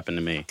because it happened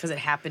to me. Because it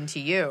happened to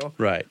you.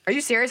 Right. Are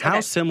you serious? How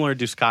similar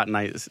do Scott and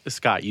I...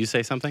 Scott, you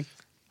say something?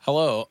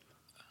 Hello.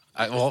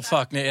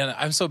 Fuck, man,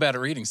 I'm so bad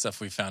at reading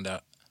stuff we found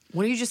out.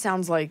 One of you just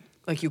sounds like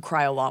you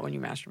cry a lot when you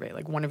masturbate.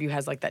 Like, one of you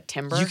has, that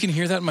timbre. You can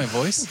hear that in my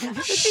voice? I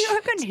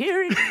can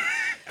hear it.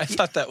 I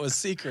thought that was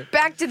secret.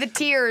 Back to the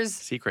tears.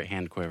 Secret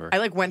hand quiver.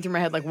 I went through my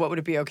head what would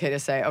it be okay to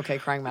say? Okay,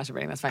 crying,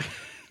 masturbating, that's fine.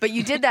 But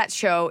you did that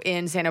show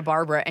in Santa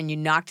Barbara and you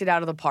knocked it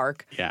out of the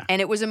park. Yeah.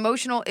 And it was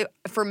emotional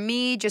for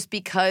me just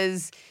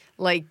because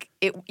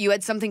you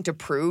had something to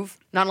prove,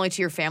 not only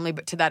to your family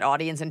but to that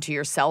audience and to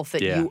yourself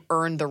that you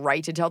earned the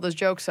right to tell those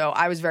jokes. So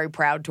I was very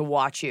proud to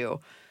watch you.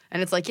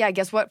 And it's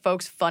guess what,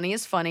 folks? Funny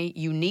is funny.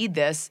 You need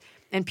this.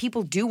 And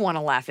people do want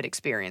to laugh at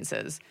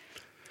experiences.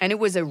 And it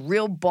was a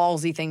real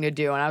ballsy thing to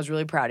do, and I was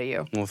really proud of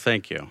you. Well,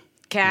 thank you.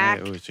 Cack.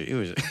 Yeah, it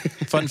was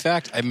Fun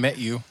fact, I met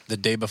you the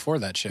day before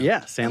that show.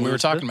 Yeah, San and we were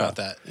Luis talking Obispo. about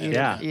that. You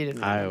didn't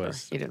remember.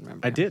 You didn't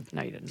remember. I did.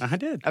 No, you didn't. I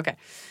did. Okay.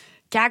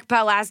 Cack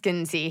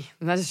Palaskinsy.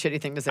 That's a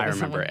shitty thing to say. I to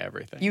remember someone.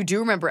 everything. You do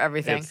remember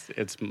everything.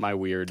 It's my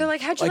weird They're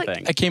like, how'd you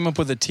thing. I came up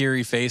with a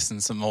teary face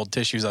and some old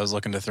tissues I was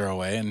looking to throw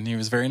away, and he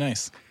was very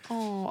nice.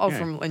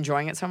 From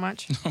enjoying it so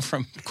much?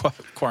 From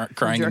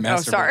crying and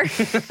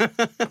masturbating.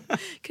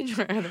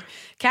 Oh, sorry.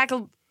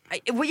 Cackle.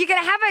 Well, you're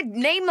going to have a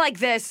name like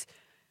this.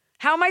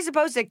 How am I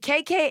supposed to?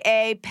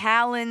 KKA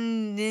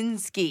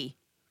Palininski.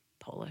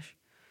 Polish.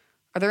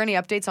 Are there any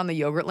updates on the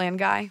Yogurtland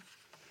guy?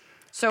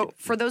 So,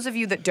 for those of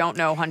you that don't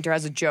know, Hunter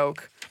has a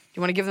joke. Do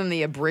you want to give them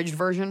the abridged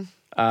version?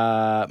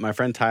 My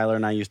friend Tyler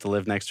and I used to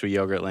live next to a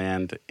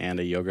Yogurtland, and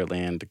a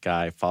Yogurtland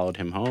guy followed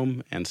him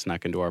home and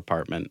snuck into our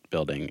apartment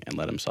building and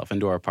let himself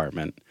into our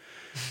apartment,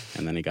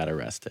 and then he got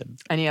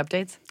arrested. Any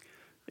updates?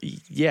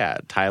 Yeah,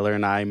 Tyler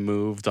and I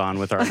moved on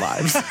with our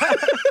lives.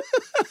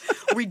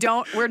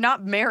 We're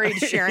not married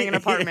sharing an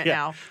apartment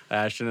now.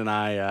 Ashton and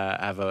I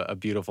have a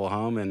beautiful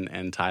home,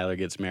 and Tyler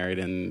gets married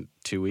in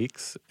 2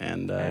 weeks.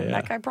 And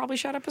that guy probably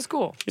shot up a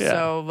school. Yeah.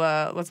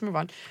 So let's move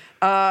on.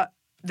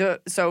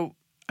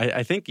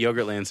 I think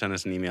Yogurtland sent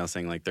us an email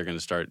saying like they're going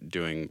to start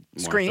doing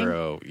more Screening?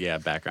 thorough,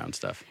 background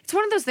stuff. It's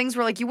one of those things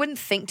where like you wouldn't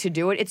think to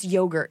do it. It's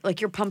yogurt. Like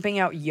you're pumping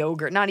out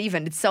yogurt. Not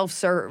even. It's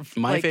self-serve.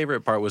 My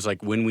favorite part was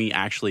like when we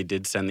actually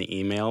did send the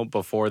email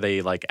before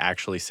they like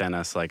actually sent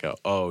us like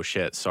oh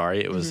shit,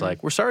 sorry. It was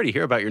like, we're sorry to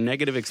hear about your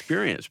negative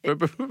experience.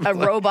 A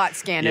robot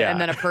scanned it, Yeah. and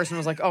then a person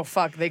was like, oh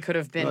fuck, they could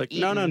have been like,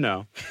 eaten.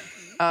 no.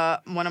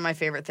 One of my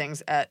favorite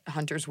things at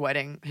Hunter's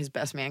wedding, his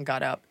best man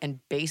got up and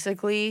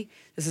basically,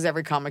 this is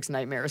every comic's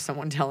nightmare, is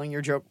someone telling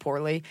your joke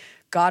poorly,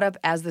 got up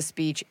as the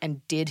speech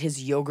and did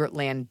his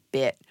Yogurtland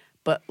bit,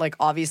 but like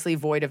obviously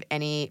void of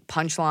any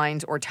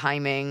punchlines or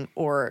timing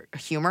or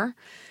humor.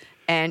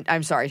 And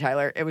I'm sorry,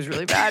 Tyler, it was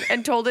really bad,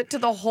 and told it to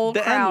the whole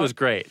crowd.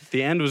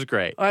 The end was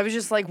great. I was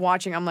just like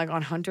watching, I'm like,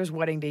 on Hunter's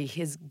wedding day,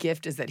 his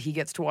gift is that he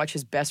gets to watch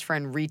his best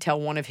friend retell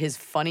one of his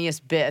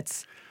funniest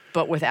bits,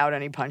 but without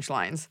any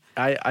punchlines.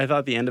 I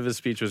thought the end of his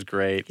speech was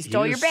great. He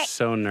stole your bit.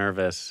 So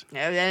nervous.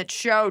 And it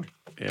showed.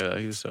 Yeah,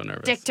 he was so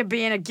nervous. Stick to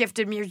being a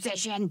gifted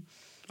musician.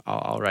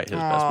 I'll write his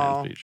best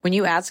man speech. When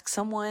you ask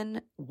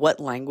someone what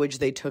language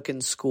they took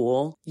in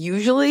school,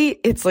 usually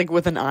it's like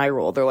with an eye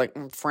roll. They're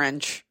like,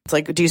 French. It's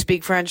like, do you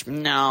speak French?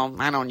 No,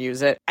 I don't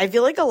use it. I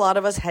feel like a lot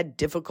of us had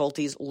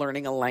difficulties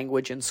learning a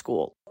language in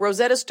school.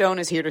 Rosetta Stone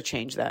is here to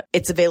change that.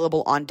 It's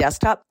available on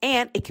desktop,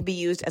 and it can be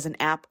used as an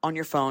app on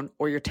your phone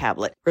or your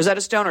tablet.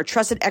 Rosetta Stone are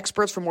trusted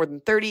experts for more than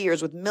 30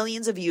 years with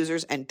millions of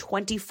users and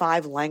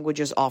 25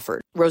 languages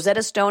offered.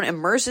 Rosetta Stone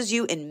immerses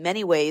you in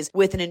many ways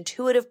with an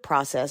intuitive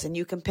process, and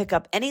you can pick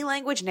up any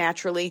language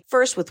naturally,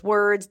 first with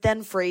words,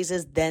 then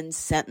phrases, then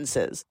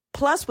sentences.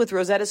 Plus, with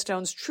Rosetta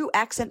Stone's True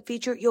Accent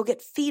feature, you'll get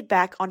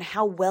feedback on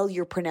how well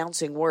you're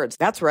pronouncing words.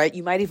 That's right,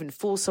 you might even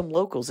fool some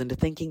locals into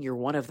thinking you're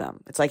one of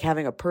them. It's like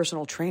having a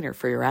personal trainer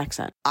for your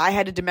accent. I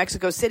headed to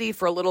Mexico City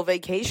for a little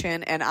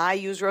vacation, and I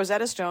used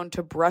Rosetta Stone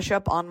to brush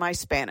up on my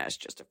Spanish.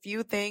 Just a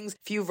few things,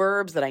 few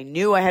verbs that I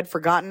knew I had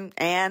forgotten,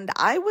 and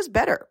I was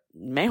better.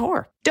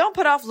 Mejor. Don't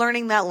put off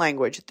learning that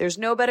language. There's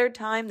no better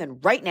time than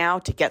right now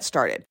to get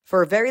started.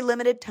 For a very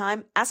limited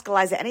time, Ask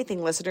Eliza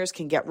Anything listeners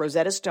can get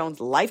Rosetta Stone's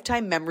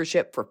lifetime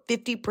membership for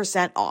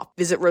 50% off.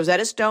 Visit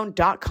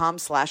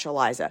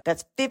rosettastone.com/Eliza.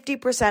 That's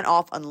 50%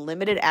 off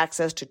unlimited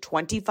access to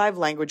 25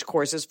 language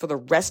courses for the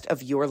rest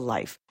of your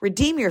life.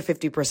 Redeem your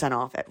 50%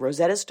 off at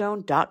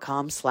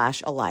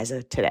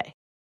rosettastone.com/Eliza today.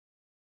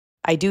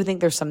 I do think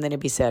there's something to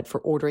be said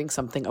for ordering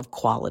something of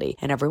quality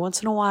and every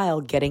once in a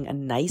while getting a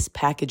nice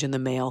package in the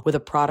mail with a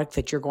product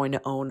that you're going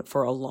to own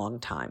for a long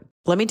time.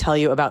 Let me tell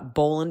you about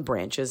Boll &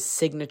 Branch's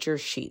signature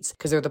sheets,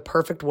 because they're the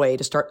perfect way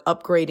to start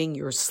upgrading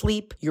your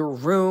sleep, your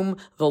room,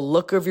 the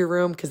look of your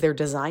room, because they're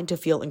designed to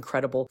feel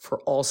incredible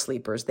for all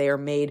sleepers. They are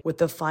made with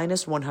the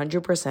finest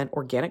 100%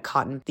 organic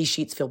cotton. These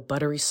sheets feel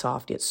buttery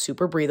soft yet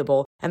super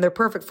breathable, and they're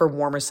perfect for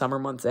warmer summer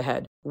months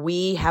ahead.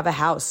 We have a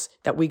house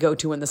that we go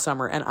to in the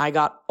summer, and I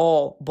got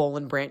all Boll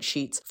 & Branch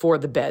sheets for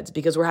the beds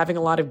because we're having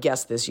a lot of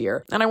guests this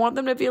year, and I want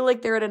them to feel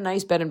like they're at a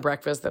nice bed and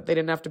breakfast that they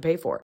didn't have to pay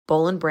for.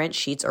 Boll & Branch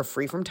sheets are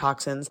free from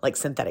toxins like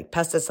synthetic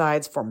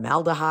pesticides,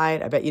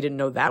 formaldehyde. I bet you didn't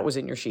know that was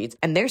in your sheets.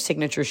 And their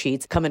signature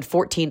sheets come in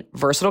 14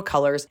 versatile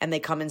colors, and they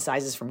come in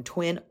sizes from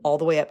twin all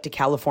the way up to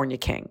California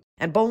King.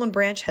 And Boll &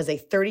 Branch has a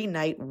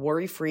 30-night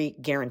worry-free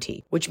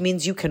guarantee, which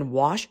means you can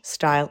wash,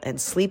 style, and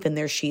sleep in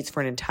their sheets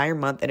for an entire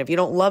month. And if you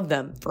don't love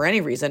them for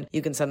any reason,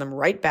 you can send them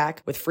right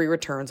back with free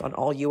returns on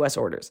all U.S.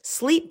 orders.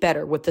 Sleep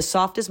better with the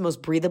softest,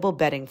 most breathable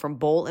bedding from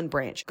Boll &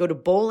 Branch. Go to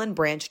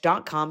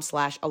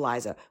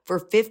bollandbranch.com/Eliza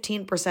for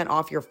 15%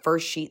 off your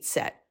first sheet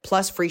set,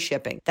 plus free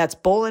shipping. That's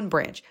Boll &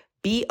 Branch.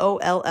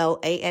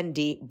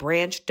 BOLLAND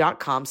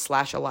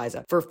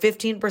branch.com/Eliza for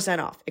 15%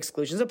 off.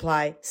 Exclusions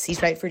apply. See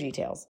site for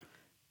details.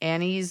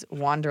 Annie's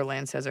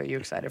Wonderland says, are you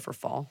excited for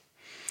fall?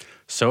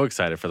 So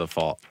excited for the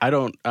fall. I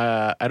don't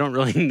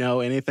really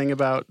know anything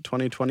about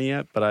 2020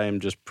 yet, but I am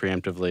just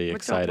preemptively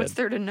excited. What's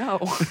there to know?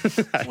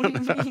 What do you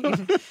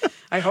mean?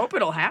 I hope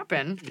it'll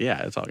happen.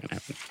 Yeah, it's all going to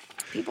happen.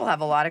 People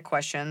have a lot of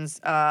questions.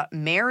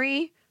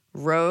 Mary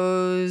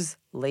Rose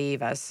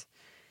Levis.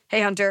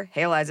 Hey, Hunter.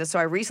 Hey, Eliza. So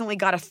I recently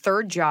got a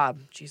third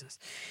job. Jesus.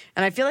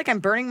 And I feel like I'm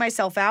burning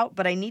myself out,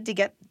 but I need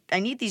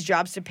these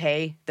jobs to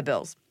pay the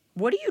bills.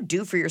 What do you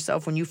do for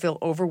yourself when you feel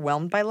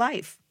overwhelmed by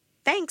life?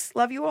 Thanks.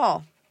 Love you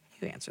all.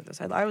 You answer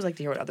this. I always like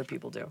to hear what other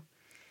people do.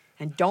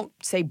 And don't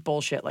say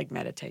bullshit like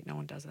meditate. No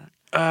one does that.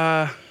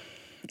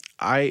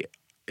 I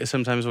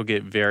sometimes will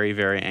get very,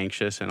 very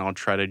anxious, and I'll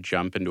try to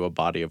jump into a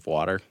body of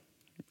water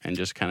and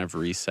just kind of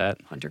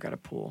reset. Hunter got a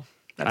pool.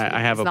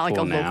 I have a pool now. It's not like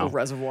a local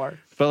reservoir.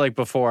 But like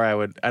before,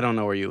 I don't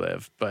know where you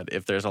live, but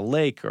if there's a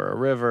lake or a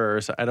river,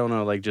 or I don't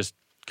know, like just,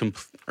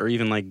 or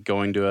even like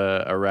going to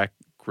a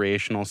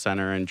recreational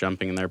center and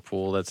jumping in their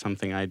pool, that's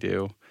something I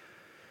do.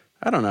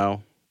 I don't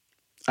know.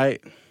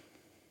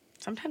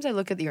 Sometimes I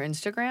look at your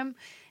Instagram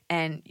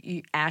and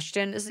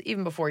Ashton, this is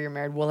even before you're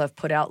married, will have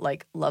put out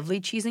like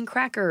lovely cheese and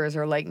crackers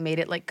or like made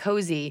it like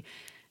cozy.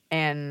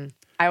 And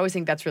I always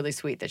think that's really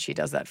sweet that she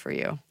does that for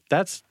you.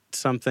 That's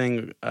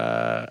something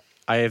I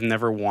have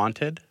never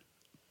wanted,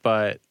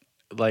 but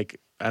like,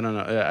 I don't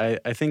know.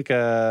 I think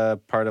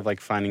part of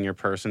like finding your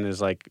person is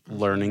like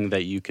learning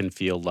that you can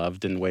feel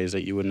loved in ways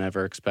that you would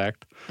never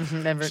expect.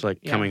 Just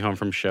like coming home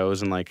from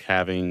shows and like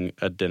having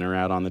a dinner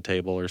out on the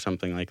table or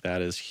something like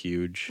that is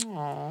huge.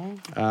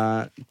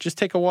 Just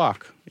take a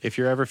walk. If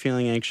you're ever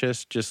feeling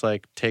anxious, just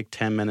like take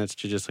 10 minutes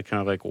to just like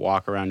kind of like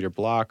walk around your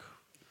block.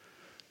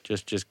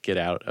 Just get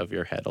out of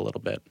your head a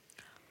little bit.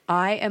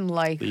 I am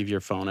like... Leave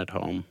your phone at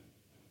home.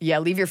 Yeah,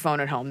 leave your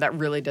phone at home. That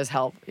really does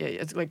help.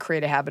 It's like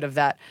create a habit of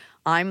that.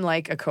 I'm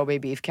like a Kobe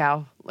beef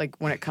cow. Like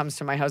when it comes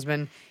to my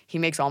husband, he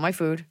makes all my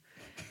food.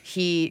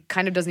 He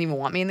kind of doesn't even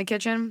want me in the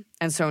kitchen.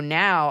 And so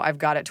now I've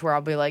got it to where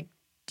I'll be like,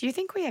 do you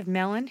think we have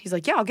melon? He's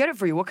like, yeah, I'll get it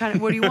for you. What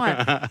do you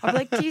want? I'll be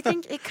like, do you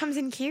think it comes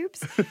in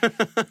cubes?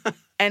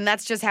 And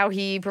that's just how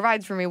he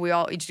provides for me. We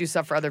all each do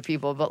stuff for other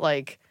people. But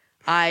like,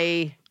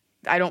 I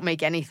don't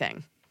make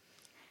anything.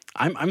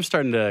 I'm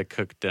starting to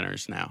cook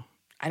dinners now.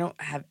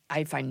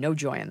 I find no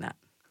joy in that.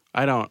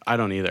 I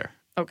don't either.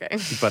 Okay.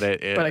 But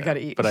but I gotta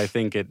eat. But I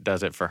think it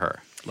does it for her.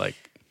 Like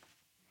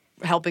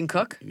helping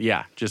cook?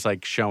 Yeah, just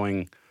like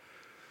showing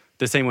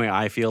the same way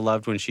I feel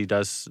loved when she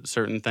does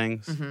certain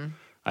things. Mm-hmm.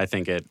 I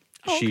think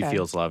she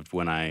feels loved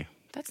when I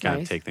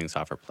kind of take things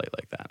off her plate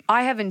like that.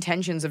 I have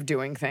intentions of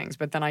doing things,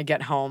 but then I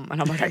get home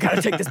and I'm like, I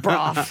gotta take this bra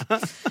off.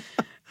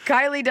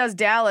 Kylie does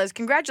Dallas.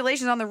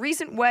 Congratulations on the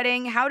recent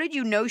wedding. How did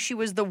you know she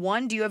was the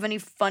one? Do you have any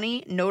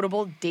funny,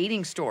 notable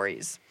dating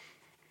stories?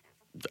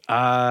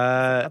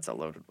 That's a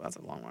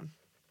long one.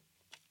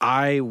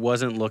 I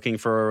wasn't looking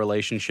for a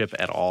relationship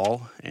at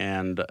all.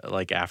 And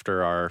like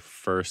after our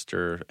first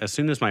as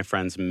soon as my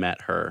friends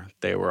met her,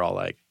 they were all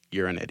like,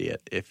 you're an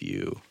idiot if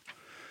you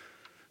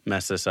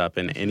mess this up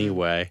in any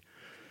way.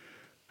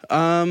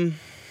 I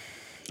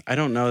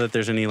don't know that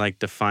there's any like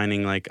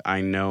defining like I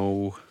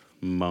know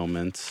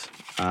moments.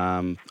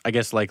 I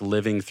guess like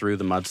living through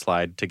the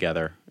mudslide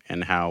together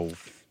and how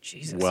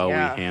we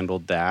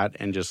handled that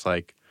and just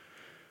like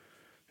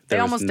they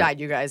almost died,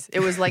 you guys.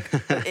 It was like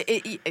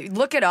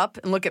look it up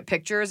and look at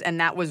pictures and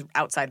that was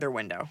outside their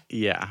window.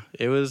 Yeah.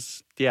 It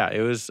was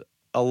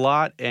a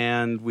lot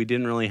and we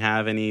didn't really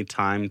have any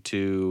time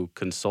to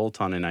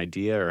consult on an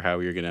idea or how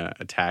we were going to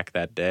attack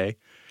that day.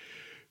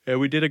 And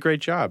we did a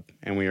great job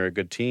and we were a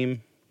good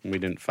team. We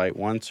didn't fight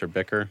once or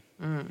bicker.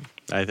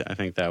 I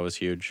think that was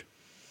huge.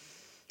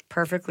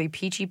 Perfectly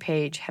Peachy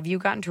Page. Have you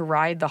gotten to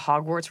ride the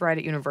Hogwarts ride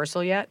at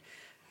Universal yet?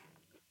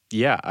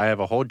 Yeah, I have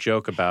a whole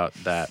joke about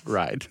that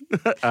ride.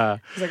 He's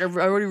like, I've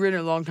already ridden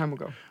it a long time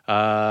ago.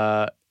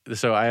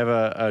 So I have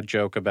a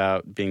joke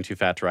about being too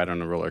fat to ride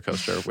on a roller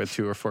coaster with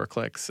 2 or 4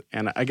 clicks.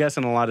 And I guess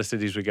in a lot of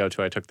cities we go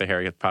to, I took the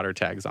Harry Potter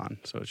tags on.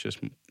 So it's just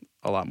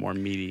a lot more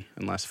meaty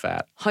and less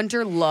fat.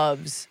 Hunter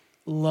loves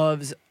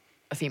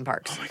theme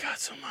parks. Oh my God,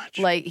 so much.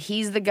 Like,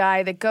 he's the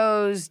guy that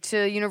goes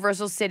to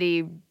Universal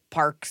City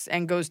parks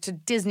and goes to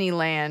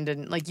Disneyland.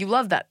 And, like, you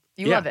love that.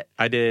 You love it.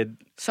 I did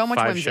so much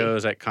 5 whimsy.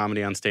 shows at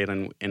Comedy on State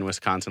in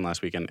Wisconsin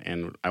last weekend,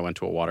 and I went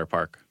to a water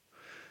park.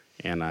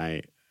 And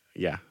I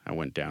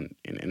went down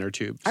in inner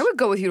tubes. I would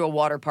go with you to a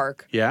water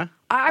park. Yeah?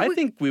 I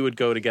think we would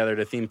go together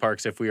to theme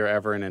parks if we were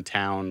ever in a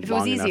town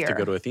long enough to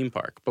go to a theme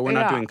park. But we're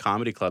not doing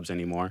comedy clubs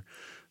anymore.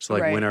 So,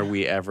 like, when are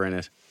we ever in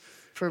a...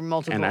 For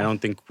multiple. And I don't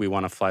think we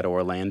want to fly to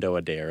Orlando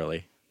a day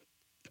early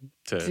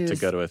to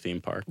go to a theme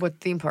park. What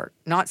theme park?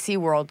 Not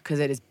SeaWorld, because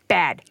it is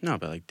bad. No,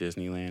 but like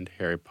Disneyland,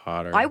 Harry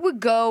Potter. I would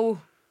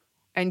go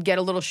and get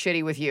a little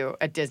shitty with you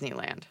at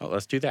Disneyland. Oh,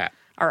 let's do that.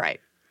 All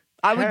right.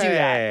 I would do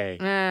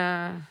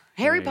that.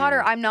 Harry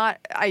Potter,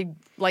 I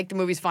like the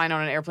movies fine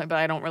on an airplane, but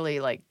I don't really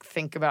like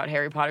think about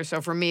Harry Potter.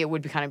 So for me, it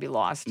would kind of be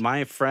lost.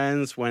 My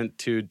friends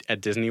went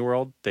at Disney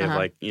World. They have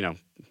like,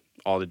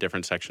 all the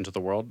different sections of the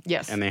world.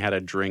 Yes. And they had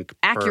a drink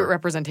Accurate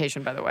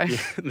representation, by the way.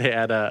 They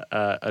had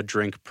a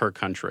drink per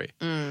country.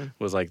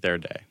 Was like their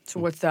day. So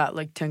what's that,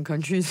 like 10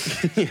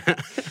 countries?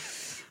 Yeah.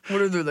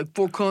 What are there, like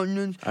 4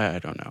 continents? I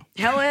don't know.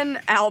 Helen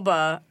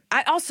Alba.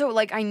 I also,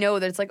 like, I know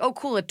that it's like, oh,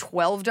 cool, a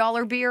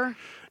 $12 beer.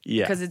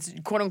 Yeah. Because it's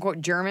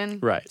quote-unquote German.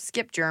 Right.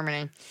 Skip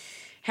Germany.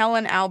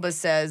 Helen Alba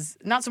says,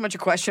 not so much a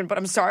question, but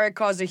I'm sorry I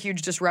caused a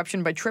huge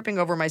disruption by tripping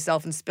over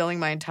myself and spilling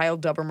my entire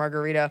Dubber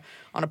margarita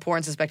on a poor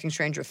and suspecting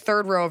stranger.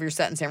 3rd row of your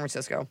set in San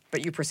Francisco.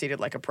 But you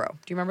proceeded like a pro. Do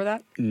you remember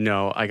that?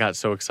 No, I got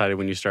so excited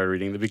when you started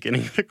reading the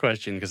beginning of the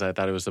question because I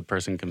thought it was the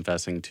person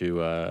confessing to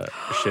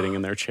shitting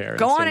in their chair.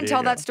 Go on and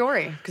tell that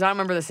story because I don't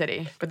remember the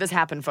city. But this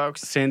happened,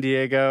 folks. San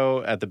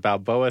Diego at the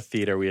Balboa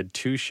Theater, we had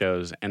 2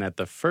 shows. And at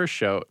the first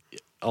show...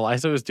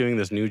 Eliza was doing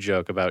this new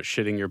joke about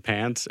shitting your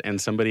pants,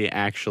 and somebody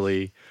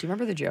actually... Do you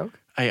remember the joke?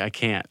 I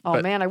can't. Oh,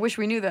 man, I wish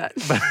we knew that.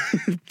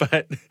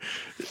 But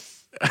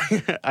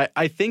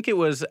I think it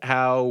was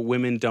how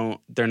women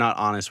they're not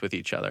honest with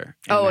each other.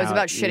 Oh, it's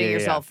about shitting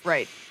yourself,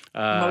 right.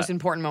 Most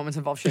important moments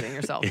involve shitting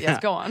yourself. Yes,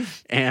 go on.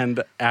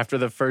 And after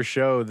the first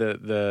show,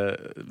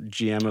 the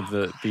GM of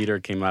the theater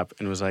came up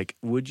and was like,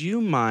 "Would you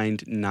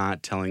mind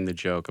not telling the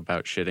joke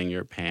about shitting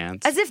your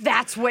pants?" As if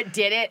that's what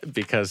did it.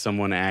 Because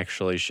someone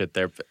actually shit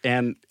their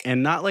and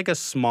not like a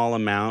small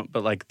amount,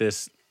 but like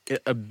this.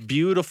 A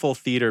beautiful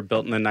theater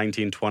built in the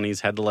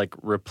 1920s had to like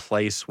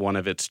replace one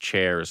of its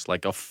chairs,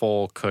 like a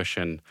full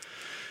cushion,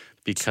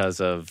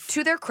 because of.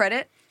 To their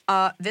credit,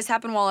 this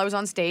happened while I was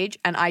on stage,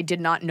 and I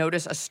did not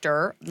notice a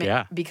stir.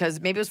 Yeah.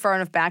 Because maybe it was far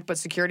enough back, but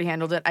security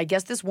handled it. I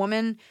guess this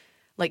woman,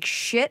 like,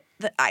 shit.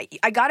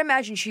 I gotta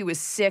imagine she was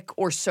sick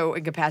or so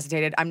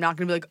incapacitated. I'm not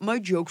gonna be like, my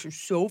jokes are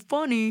so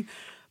funny.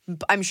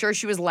 I'm sure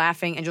she was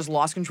laughing and just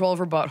lost control of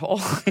her butthole,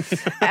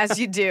 as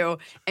you do.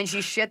 And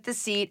she shit the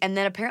seat, and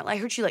then apparently I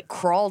heard she, like,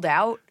 crawled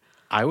out.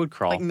 I would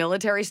crawl. Like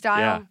military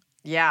style.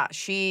 Yeah,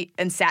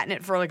 and sat in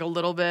it for like a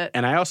little bit.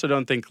 And I also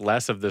don't think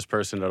less of this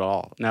person at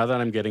all. Now that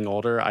I'm getting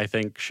older, I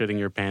think shitting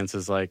your pants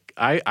is like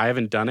I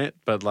haven't done it,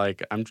 but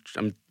like I'm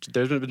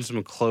there's been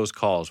some close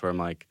calls where I'm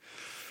like,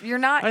 You're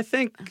not. I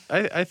think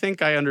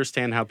I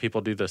understand how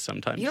people do this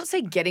sometimes. You don't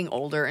say getting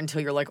older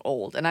until you're like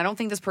old, and I don't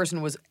think this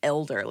person was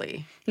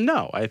elderly.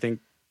 No, I think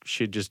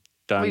she'd just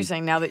done. What are you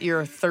saying now that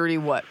you're 30?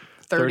 What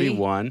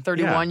 31.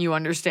 31. Yeah. You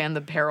understand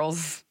the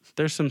perils.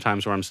 There's some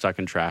times where I'm stuck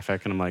in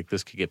traffic and I'm like,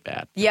 this could get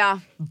bad. Yeah,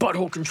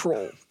 butthole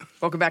control.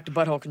 Welcome back to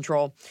Butthole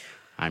Control.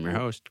 I'm your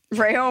host.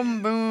 Rayo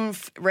Moonlight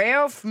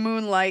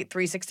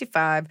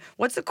 365.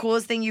 What's the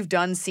coolest thing you've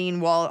done, seen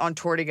while on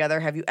tour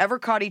together? Have you ever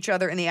caught each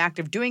other in the act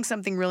of doing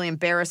something really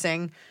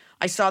embarrassing?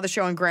 I saw the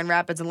show in Grand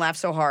Rapids and laughed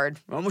so hard.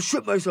 I almost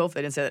shit myself.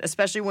 They didn't say that.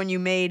 Especially when you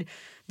made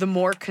the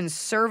more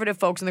conservative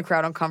folks in the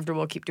crowd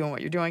uncomfortable. Keep doing what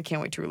you're doing.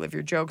 Can't wait to relive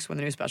your jokes when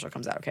the new special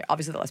comes out. Okay,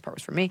 obviously the last part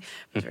was for me.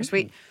 It was very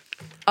sweet.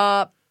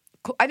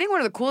 I think one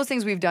of the coolest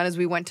things we've done is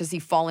we went to see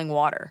Falling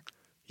Water.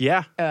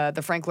 Yeah.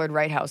 The Frank Lloyd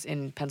Wright House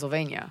in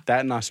Pennsylvania.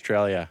 That in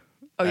Australia.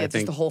 Oh, yeah, I just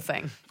think the whole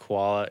thing.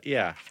 Koala.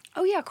 Yeah.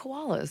 Oh, yeah,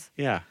 koalas.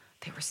 Yeah.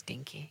 They were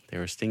stinky. They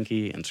were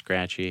stinky and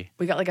scratchy.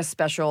 We got like a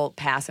special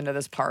pass into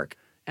this park,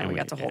 and we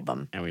got to hold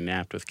them. And we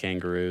napped with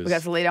kangaroos. We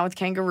got to lay down with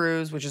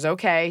kangaroos, which is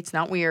okay. It's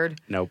not weird.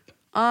 Nope.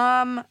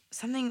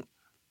 Something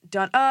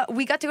done.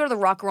 We got to go to the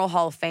Rock and Roll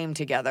Hall of Fame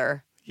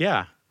together.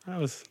 Yeah. I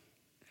was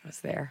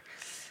there.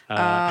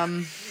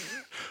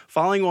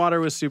 Falling Water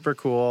was super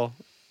cool.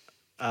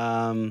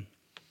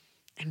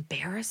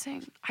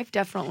 Embarrassing? I've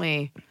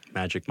definitely...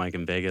 Magic Mike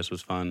in Vegas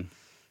was fun.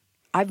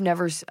 I've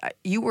never...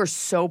 You were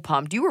so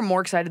pumped. You were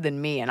more excited than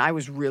me, and I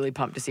was really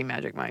pumped to see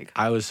Magic Mike.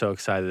 I was so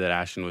excited that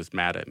Ashton was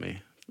mad at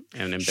me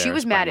and embarrassed She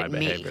was mad by at my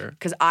me behavior.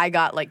 because I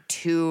got like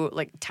 2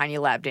 like tiny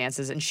lap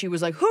dances, and she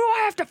was like, "Who do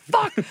I have to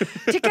fuck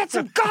to get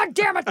some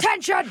goddamn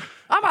attention?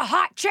 I'm a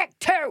hot chick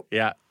too."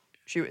 Yeah.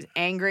 She was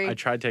angry. I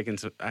tried taking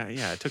some...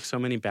 I took so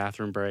many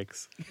bathroom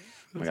breaks.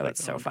 Oh my God,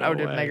 that's so fun. go I would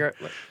away. make her.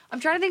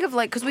 I'm trying to think of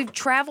like, because we've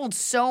traveled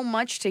so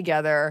much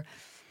together.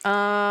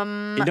 For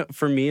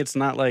me, it's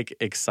not like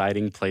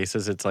exciting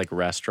places. It's like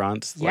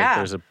restaurants. Yeah. Like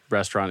there's a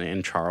restaurant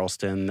in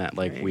Charleston that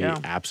like we go.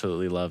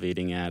 absolutely love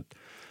eating at.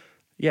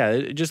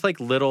 Yeah, just like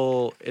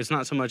little. It's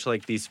not so much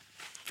like these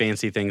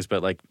fancy things,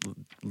 but like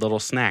little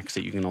snacks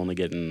that you can only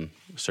get in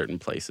certain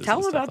places. Tell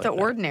and them stuff about like the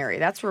that. Ordinary.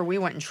 That's where we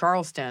went in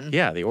Charleston.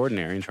 Yeah, the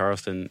Ordinary in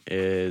Charleston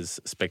is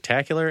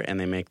spectacular, and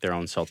they make their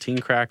own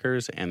saltine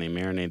crackers, and they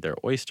marinate their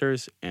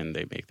oysters, and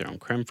they make their own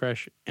creme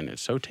fraiche, and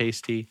it's so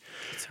tasty.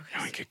 It's so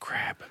and we get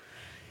crab.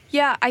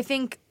 Yeah, I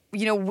think,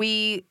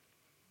 especially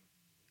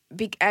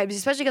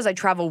because I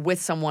travel with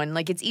someone,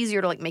 like it's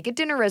easier to like make a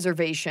dinner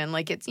reservation.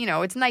 Like it's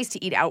nice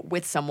to eat out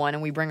with someone,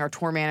 and we bring our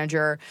tour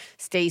manager,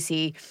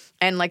 Stacy,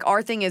 and like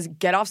our thing is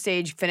get off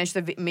stage, finish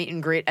the meet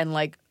and greet, and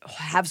like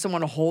have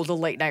someone hold a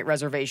late night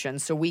reservation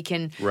so we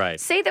can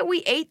say that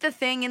we ate the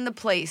thing in the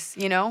place,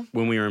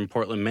 When we were in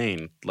Portland,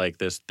 Maine, like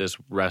this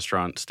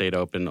restaurant stayed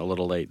open a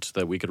little late so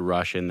that we could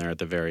rush in there at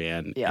the very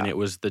end. Yeah. And it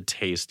was the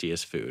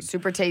tastiest food.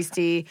 Super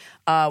tasty.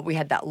 We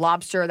had that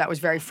lobster that was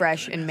very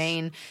fresh in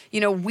Maine.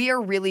 We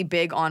are really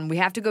big on, we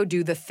have to go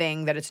do the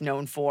thing that it's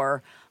known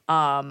for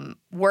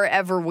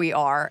wherever we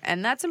are,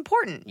 and that's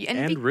important.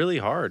 And really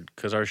hard,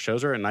 because our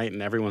shows are at night,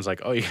 and everyone's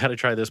like, oh, you got to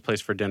try this place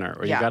for dinner,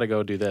 or you got to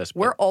go do this.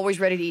 We're always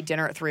ready to eat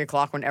dinner at 3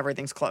 o'clock when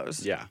everything's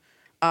closed. Yeah.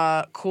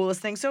 Coolest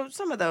thing. So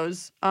some of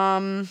those.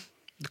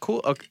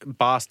 Cool. Okay,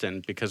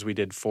 Boston, because we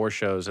did 4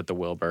 shows at the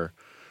Wilbur,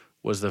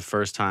 was the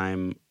first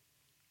time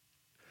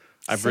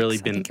I've really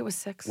been... I think it was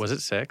 6. Was it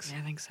 6? Yeah,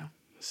 I think so.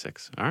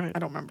 6. All right. I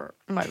don't remember.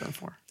 It might have been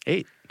 4.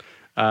 8.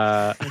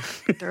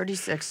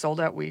 36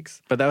 sold out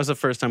weeks. But that was the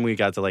first time we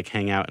got to like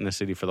hang out in the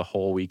city for the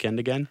whole weekend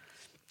again.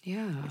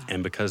 Yeah.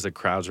 And because the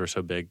crowds were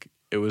so big,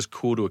 it was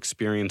cool to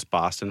experience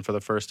Boston for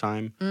the first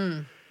time.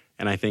 And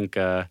I think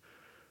I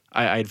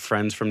had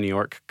friends from New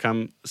York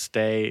come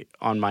stay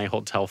on my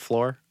hotel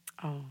floor.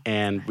 Oh,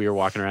 and we were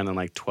walking around, and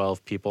like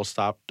 12 people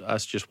stopped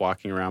us just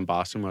walking around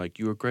Boston. We're like,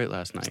 you were great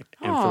last night.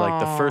 And for like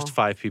the first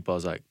 5 people, I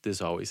was like,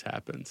 this always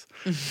happens.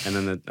 And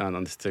then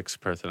on the 6th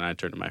person, I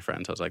turned to my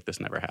friends. I was like,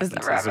 this never happens.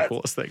 This is the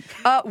coolest thing.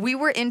 we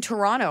were in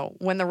Toronto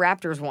when the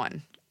Raptors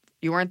won.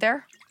 You weren't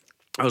there?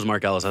 I was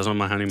Mark Ellis. I was on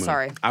my honeymoon.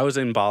 Sorry. I was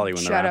in Bali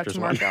when Shout the out Raptors to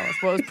won. Mark Ellis.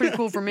 Well, it was pretty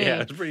cool for me.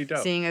 Yeah, it was pretty dope.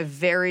 Seeing a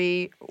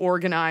very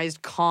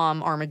organized,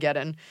 calm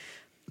Armageddon.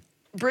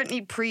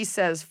 Brittany Pre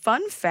says,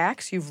 fun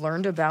facts you've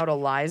learned about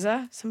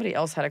Eliza. Somebody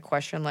else had a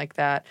question like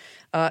that.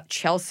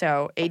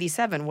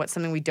 Chelsea87, what's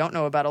something we don't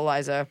know about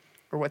Eliza?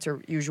 Or what's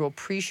her usual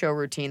pre-show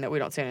routine that we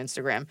don't see on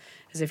Instagram?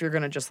 As if you're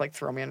going to just like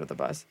throw me under the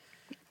bus.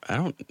 I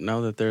don't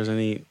know that there's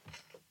any...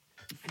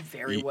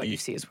 What you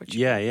see is what you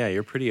Yeah,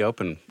 you're pretty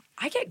open.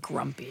 I get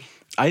grumpy.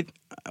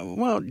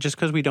 Well, just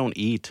because we don't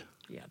eat.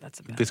 Yeah, that's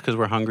a bad It's because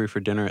we're hungry for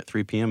dinner at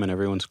 3 p.m. and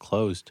everyone's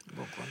closed.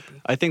 little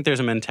grumpy. I think there's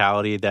a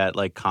mentality that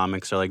like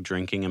comics are like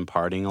drinking and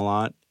partying a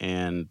lot,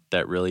 and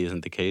that really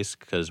isn't the case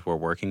because we're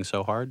working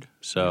so hard.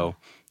 So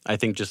I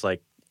think just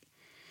like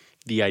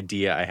the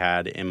idea I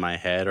had in my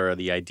head or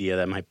the idea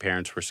that my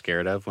parents were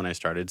scared of when I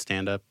started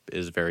stand-up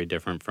is very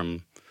different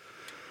from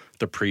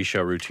the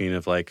pre-show routine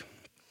of like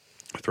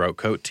throat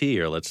coat tea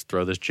or let's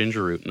throw this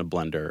ginger root in a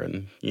blender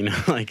and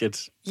like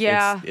it's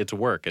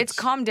work. It's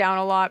calmed down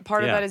a lot.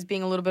 Part of Yeah. that is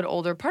being a little bit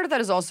older. Part of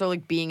that is also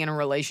like being in a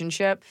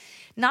relationship.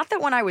 Not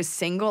that when I was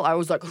single, I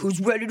was like,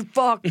 who's ready to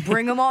fuck?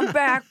 Bring him on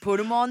back.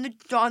 Put him on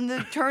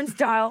the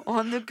turnstile,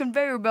 on the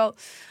conveyor belt.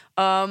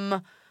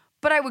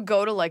 But I would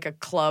go to like a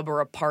club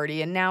or a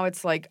party, and now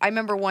it's like, I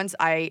remember once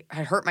I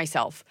had hurt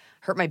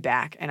my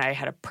back, and I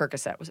had a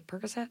Percocet. Was it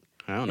Percocet?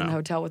 I don't In the know.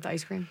 hotel with the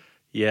ice cream?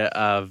 Yeah,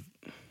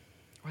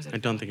 Was it I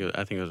don't think it was,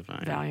 I think it was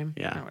Valium. Valium?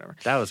 Yeah. Or whatever.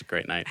 That was a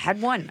great night. I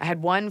had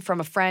one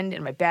from a friend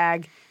in my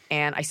bag,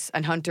 and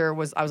Hunter I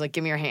was like,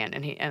 give me your hand.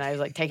 And I was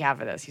like, take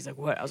half of this. He's like,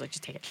 what? I was like,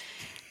 just take it.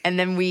 And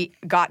then we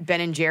got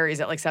Ben and Jerry's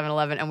at like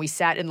 7-Eleven, and we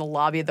sat in the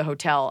lobby of the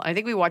hotel. I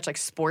think we watched like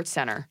Sports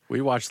Center. We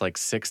watched like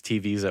 6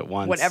 TVs at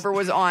once. Whatever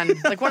was on,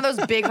 like one of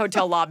those big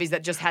hotel lobbies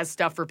that just has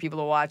stuff for people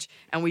to watch.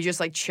 And we just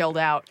like chilled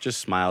out.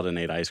 Just smiled and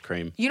ate ice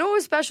cream. You know what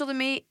was special to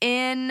me?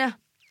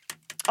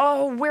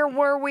 Where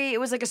were we? It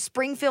was like a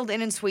Springfield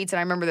Inn and Suites, and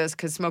I remember this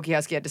because Smokey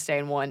Husky had to stay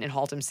in one in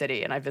Haltom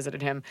City, and I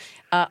visited him.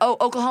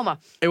 Oklahoma.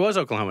 It was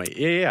Oklahoma.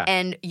 Yeah.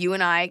 And you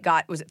and I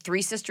got, was it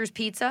Three Sisters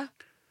Pizza?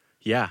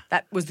 Yeah.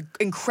 That was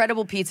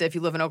incredible pizza if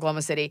you live in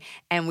Oklahoma City.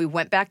 And we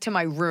went back to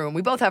my room.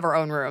 We both have our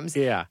own rooms.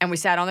 Yeah. And we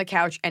sat on the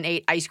couch and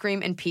ate ice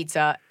cream and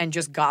pizza and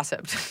just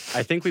gossiped.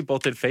 I think we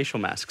both did facial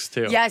masks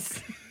too.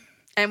 Yes.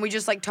 And we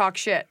just like talk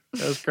shit.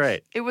 That was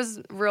great. It was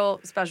real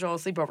special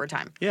sleepover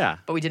time. Yeah.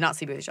 But we did not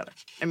sleep with each other.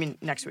 I mean,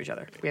 next to each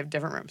other. We have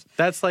different rooms.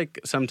 That's like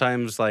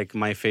sometimes like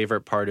my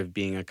favorite part of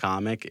being a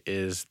comic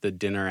is the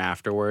dinner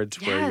afterwards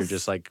where you're Yes.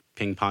 just like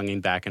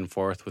ping-ponging back and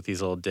forth with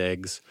these little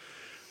digs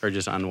or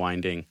just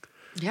unwinding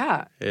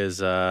Yeah.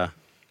 is one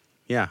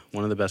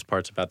of the best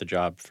parts about the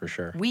job for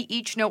sure. We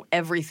each know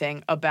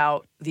everything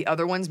about the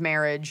other one's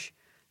marriage.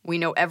 We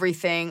know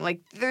everything. Like,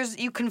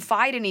 you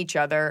confide in each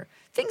other.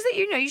 Things that,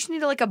 you just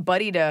need like a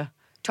buddy to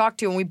talk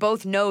to. And we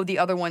both know the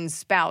other one's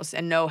spouse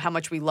and know how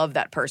much we love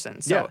that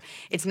person. So Yeah.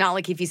 it's not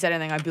like if he said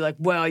anything, I'd be like,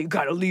 well, you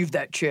got to leave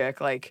that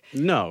chick. Like,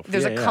 No.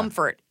 there's yeah, a yeah.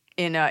 comfort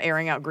in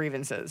airing out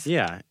grievances.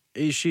 Yeah.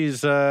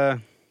 She's you're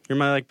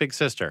my like big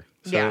sister.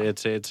 So Yeah.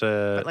 it's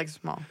But like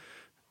small.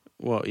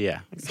 well,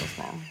 yeah. Like so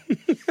small.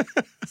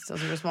 Still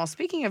super small.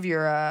 Speaking of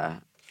your,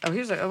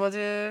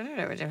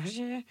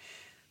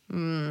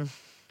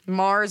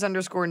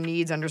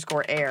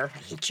 Mars_needs_air. I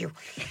hate you.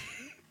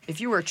 If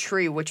you were a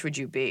tree, which would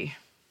you be?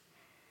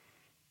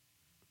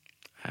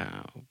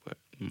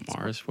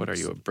 Mars, what are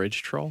you, a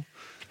bridge troll?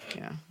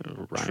 Yeah. A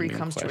Tree rhyming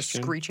comes question? to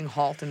a screeching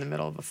halt in the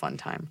middle of a fun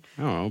time.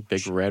 I don't know,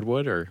 big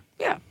redwood or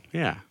Yeah.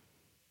 yeah,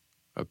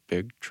 a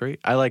big tree.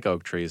 I like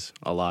oak trees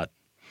a lot.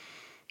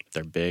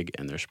 They're big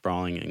and they're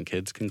sprawling, and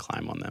kids can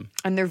climb on them.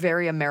 And they're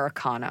very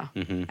Americana,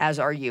 as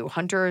are you.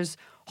 Hunter's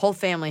whole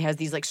family has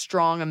these like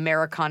strong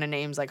Americana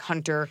names like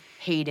Hunter,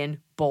 Hayden,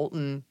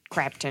 Bolton,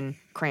 Crapton,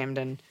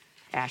 Cramden,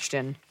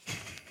 Ashton,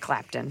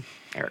 Clapton,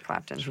 Eric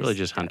Clapton. It's really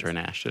just Hunter and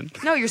Ashton.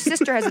 No, your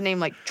sister has a name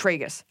like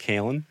Tragus.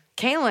 Kalen?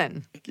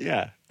 Kaylin.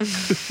 Yeah.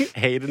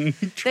 Hayden.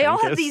 They all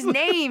have Tragus. these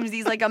names,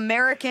 these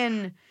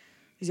American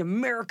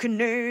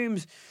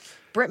names.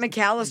 Britt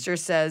McAllister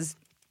says,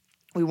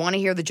 we want to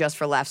hear the Just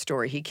for Laugh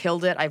story. He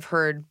killed it, I've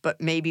heard, but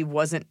maybe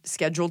wasn't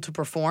scheduled to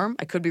perform.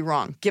 I could be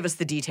wrong. Give us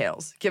the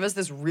details. Give us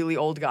this really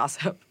old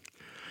gossip.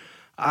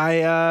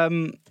 I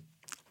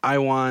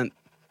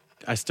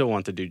still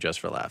want to do Just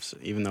for Laughs,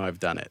 even though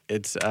I've done it.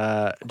 It's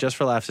Just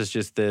for Laughs is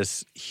just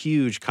this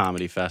huge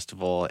comedy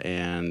festival,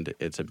 and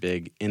it's a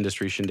big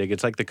industry shindig.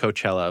 It's like the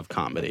Coachella of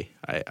comedy,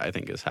 I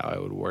think is how I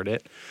would word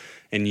it.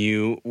 And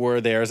you were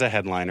there as a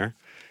headliner,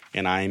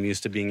 and I am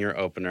used to being your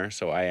opener,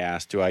 so I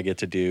asked, do I get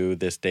to do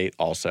this date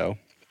also?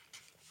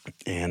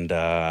 And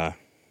the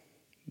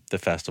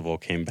festival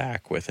came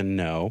back with a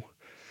no.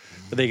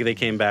 But they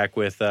came back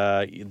with,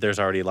 there's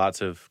already lots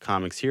of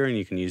comics here, and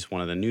you can use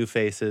one of the new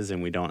faces,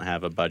 and we don't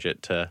have a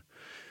budget to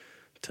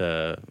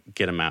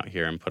get them out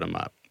here and put them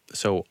up.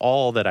 So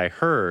all that I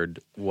heard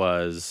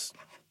was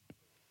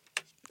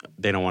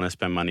they don't want to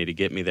spend money to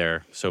get me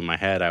there. So in my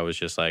head, I was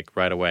just like,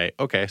 right away,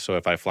 okay, so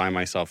if I fly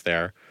myself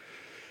there,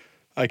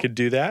 I could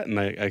do that, and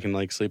I can,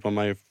 like, sleep on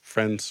my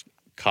friend's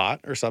cot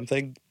or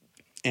something.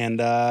 And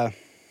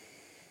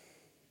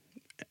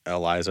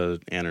Eliza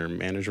and her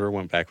manager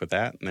went back with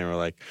that, and they were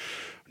like,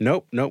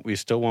 nope, we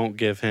still won't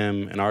give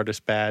him an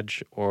artist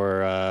badge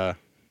or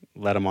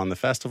let him on the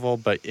festival,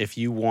 but if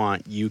you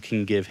want, you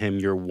can give him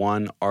your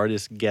one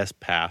artist guest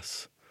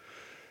pass,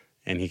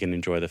 and he can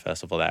enjoy the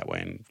festival that way,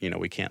 and, you know,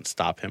 we can't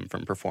stop him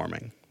from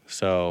performing.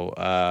 So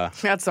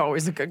that's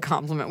always a good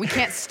compliment. We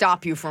can't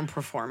stop you from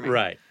performing.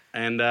 Right.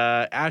 And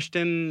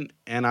Ashton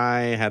and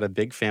I had a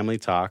big family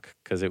talk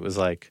because it was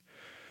like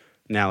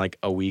now like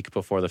a week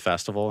before the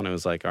festival. And it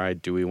was like, all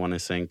right, do we want to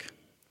sink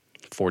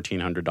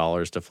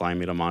 $1,400 to fly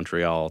me to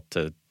Montreal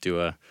to do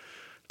a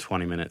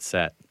 20-minute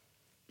set,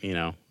 you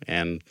know?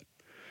 And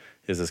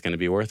is this going to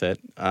be worth it?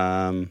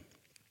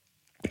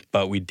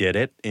 But we did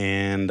it,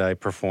 and I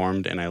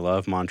performed, and I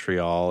love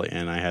Montreal,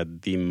 and I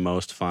had the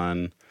most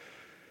fun.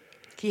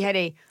 He had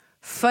a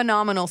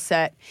phenomenal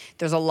set.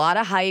 There's a lot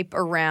of hype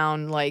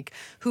around, like,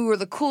 who are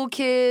the cool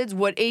kids,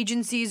 what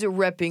agencies are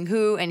repping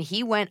who, and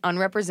he went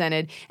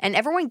unrepresented. And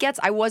everyone gets,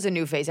 I was a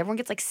new face, everyone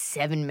gets like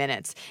 7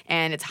 minutes,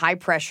 and it's high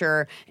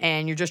pressure,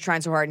 and you're just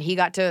trying so hard. And he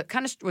got to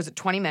kind of, was it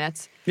 20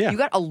 minutes? Yeah. You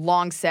got a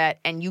long set,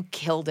 and you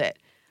killed it.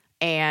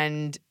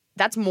 And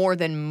that's more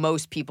than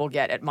most people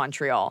get at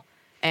Montreal.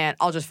 And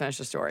I'll just finish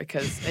the story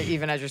because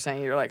even as you're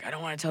saying, you're like, I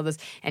don't want to tell this.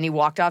 And he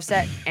walked off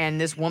set,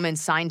 and this woman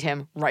signed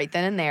him right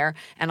then and there.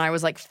 And I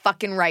was like,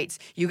 fucking rights.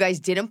 You guys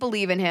didn't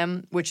believe in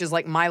him, which is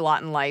like my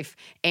lot in life.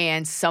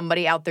 And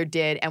somebody out there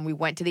did. And we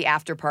went to the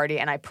after party,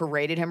 and I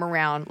paraded him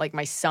around like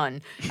my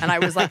son. And I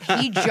was like,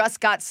 he just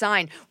got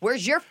signed.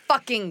 Where's your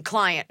fucking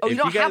client? Oh, you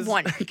don't have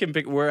one.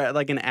 We're at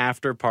like an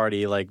after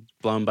party, like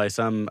blown by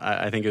some,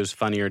 I think it was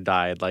Funny or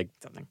Die, had like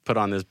put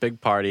on this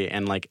big party,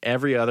 and like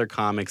every other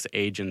comic's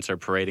agents are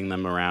parading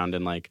them around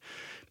and like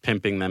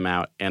pimping them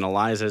out. And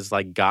Eliza's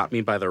like got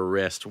me by the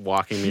wrist,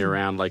 walking me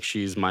around like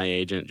she's my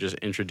agent, just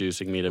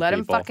introducing me to Let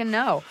people. Let him fucking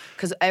know.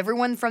 Because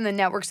everyone from the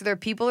networks, their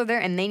people are there,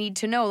 and they need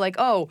to know, like,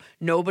 oh,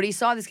 nobody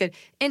saw this kid.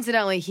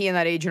 Incidentally, he and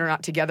that agent are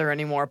not together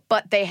anymore.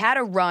 But they had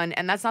a run,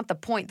 and that's not the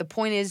point. The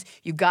point is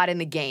you got in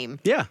the game.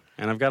 Yeah,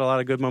 and I've got a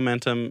lot of good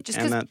momentum,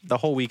 and that the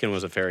whole weekend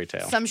was a fairy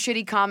tale. Some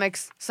shitty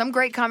comics, some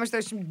great comics,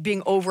 they're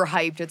being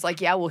overhyped. It's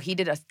like, yeah, well, he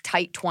did a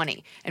tight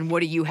 20. And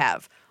what do you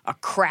have? A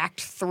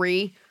cracked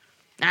 3?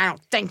 I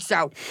don't think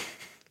so.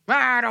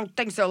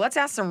 Let's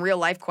ask some real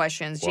life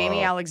questions. Whoa.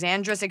 Jamie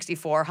Alexandra,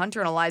 64. Hunter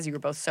and Eliza, you were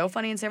both so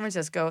funny in San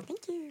Francisco.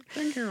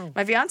 Thank you.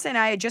 My fiance and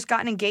I had just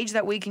gotten engaged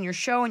that week, and your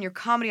show and your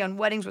comedy on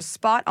weddings was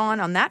spot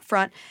on that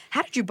front.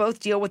 How did you both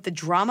deal with the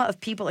drama of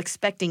people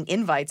expecting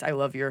invites? I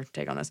love your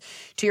take on this.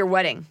 To your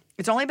wedding.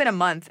 It's only been a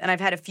month, and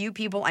I've had a few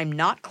people I'm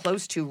not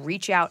close to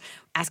reach out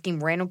asking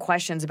random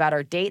questions about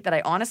our date that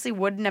I honestly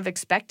wouldn't have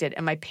expected.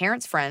 And my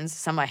parents' friends,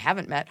 some I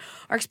haven't met,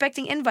 are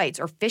expecting invites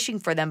or fishing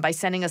for them by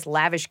sending us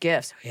lavish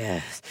gifts.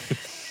 Yes.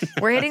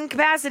 We're hitting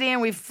capacity, and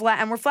we're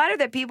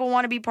flattered that people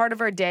want to be part of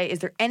our day. Is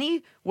there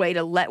any way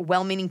to let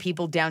well-meaning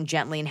people down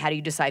gently, and how do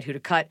you decide who to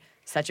cut?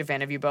 Such a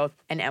fan of you both,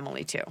 and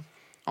Emily, too.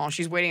 Oh,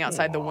 she's waiting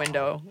outside the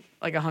window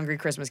like a hungry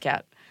Christmas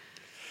cat.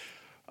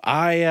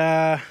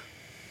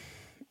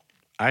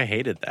 I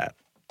hated that.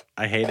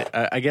 I hate it.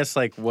 I guess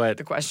like what...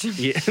 The question?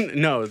 Yeah,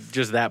 no,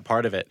 just that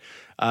part of it.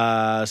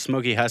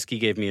 Smokey Husky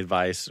gave me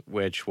advice,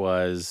 which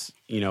was,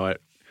 you know,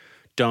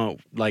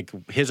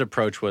 his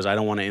approach was, I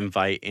don't want to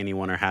invite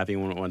anyone or have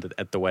anyone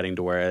at the wedding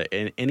to where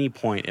at any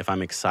point if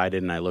I'm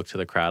excited and I look to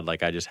the crowd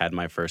like I just had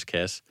my first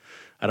kiss,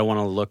 I don't want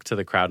to look to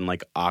the crowd and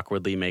like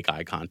awkwardly make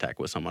eye contact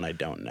with someone I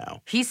don't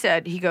know. He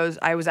said,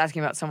 I was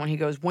asking about someone, he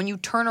goes, when you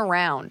turn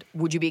around,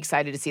 would you be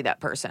excited to see that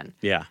person?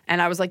 Yeah.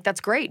 And I was like,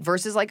 that's great.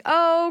 Versus like,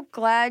 oh,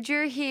 glad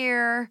you're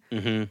here.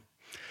 Mm-hmm.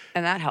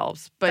 And that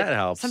helps. But that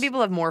helps. Some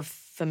people have more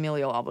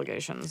familial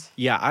obligations.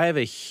 Yeah, I have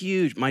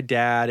my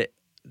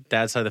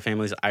dad's side of the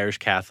family is Irish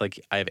Catholic.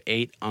 I have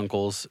 8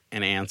 uncles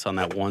and aunts on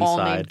that one all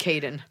side. All named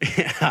Caden.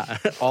 Yeah,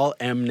 all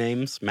M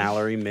names,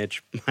 Mallory,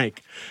 Mitch,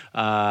 Mike,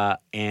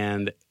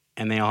 and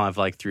they all have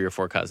like 3 or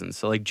 4 cousins.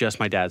 So like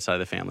just my dad's side of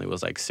the family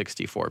was like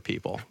 64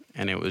 people.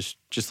 And it was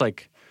just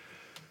like,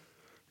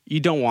 you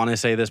don't want to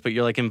say this, but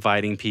you're like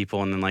inviting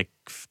people and then like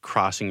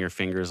crossing your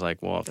fingers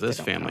like, well, if this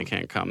family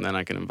can't come, then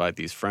I can invite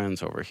these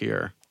friends over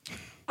here.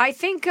 I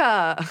think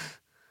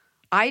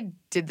I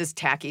did this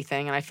tacky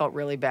thing, and I felt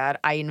really bad.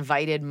 I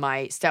invited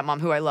my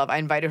stepmom, who I love. I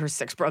invited her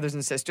 6 brothers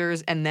and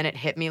sisters, and then it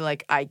hit me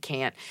like I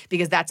can't,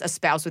 because that's a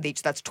spouse with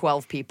each. That's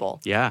 12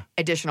 people. Yeah.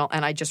 Additional.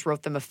 And I just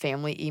wrote them a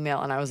family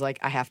email, and I was like,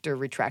 I have to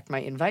retract my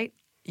invite.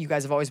 You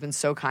guys have always been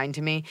so kind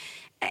to me.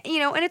 You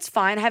know, and it's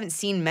fine. I haven't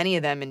seen many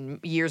of them in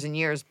years and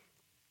years.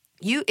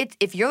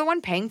 If you're the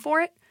one paying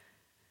for it,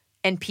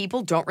 and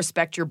people don't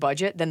respect your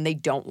budget, then they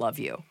don't love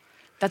you.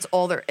 That's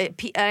all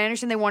I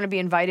understand they want to be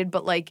invited,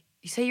 but like,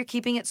 you say you're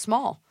keeping it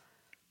small.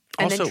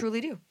 And also, then truly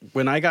do.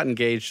 When I got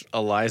engaged,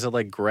 Eliza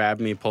like grabbed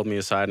me, pulled me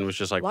aside, and was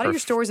just like, a lot of your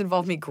stories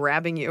involve me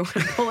grabbing you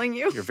and pulling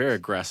you. You're very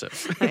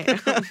aggressive.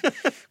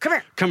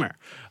 Come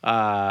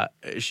here.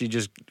 She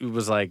just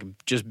was like,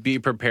 just be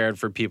prepared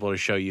for people to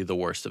show you the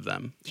worst of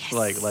them.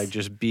 Yes. Like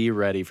just be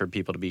ready for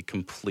people to be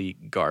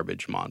complete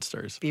garbage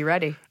monsters. Be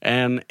ready.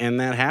 And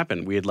that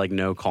happened. We had like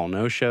no call,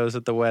 no shows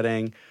at the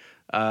wedding.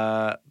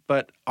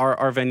 But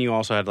our venue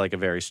also had like a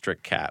very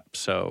strict cap,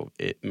 so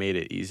it made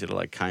it easy to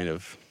like kind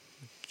of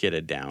get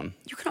it down.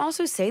 You can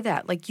also say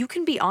that. Like, you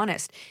can be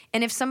honest.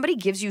 And if somebody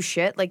gives you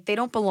shit, like, they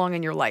don't belong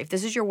in your life.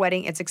 This is your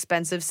wedding. It's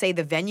expensive. Say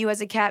the venue has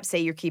a cap. Say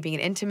you're keeping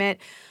it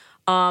intimate.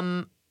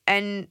 And,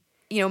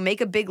 make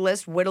a big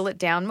list, whittle it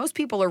down. Most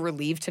people are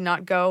relieved to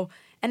not go.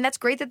 And that's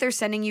great that they're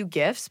sending you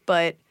gifts,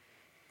 but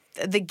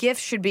the gift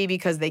should be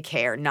because they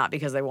care, not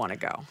because they want to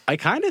go. I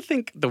kind of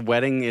think the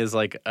wedding is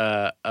like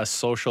a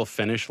social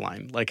finish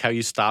line, like how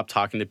you stop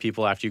talking to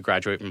people after you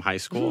graduate from high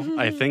school.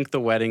 I think the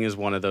wedding is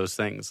one of those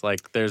things.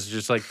 Like, there's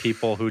just like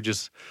people who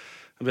just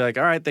be like,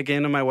 all right, they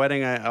came to my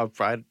wedding. I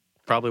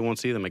probably won't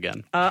see them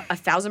again.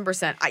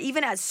 1,000%. I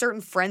even had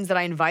certain friends that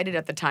I invited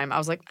at the time. I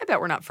was like, I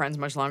bet we're not friends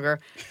much longer.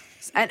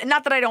 And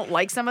not that I don't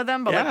like some of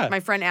them, but like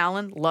my friend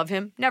Alan, love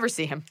him, never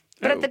see him.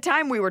 But at the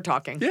time we were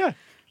talking. Yeah.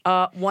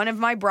 One of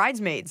my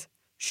bridesmaids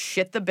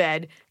shit the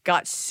bed,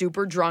 got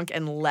super drunk,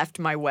 and left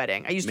my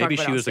wedding. I used to Maybe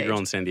talk about she it on was the stage. girl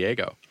in San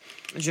Diego.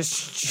 Just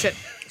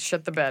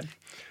shit the bed.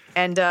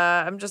 And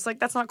I'm just like,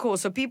 that's not cool.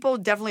 So people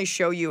definitely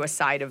show you a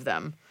side of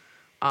them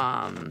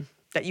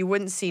that you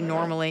wouldn't see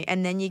normally.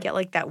 And then you get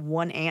like that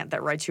one aunt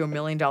that writes you $1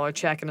 million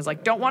check and is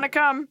like, don't want to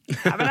come.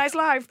 Have a nice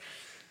life.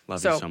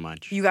 Love you so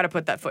much. You got to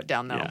put that foot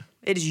down, though. Yeah.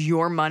 It is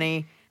your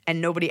money,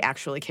 and nobody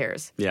actually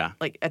cares. Yeah.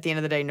 Like, at the end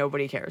of the day,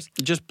 nobody cares.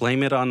 Just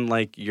blame it on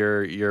like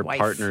your Wife.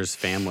 partner's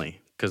family.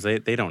 Because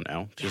they don't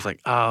know. Just like,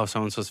 oh,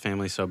 so-and-so's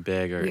family's so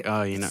big. Or,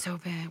 It's so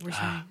bad. We're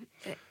sorry.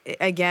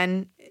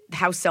 Again,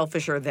 how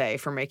selfish are they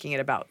for making it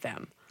about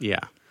them? Yeah.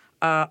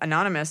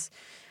 Anonymous,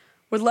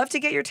 would love to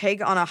get your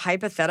take on a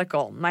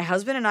hypothetical. My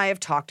husband and I have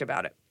talked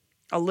about it.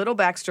 A little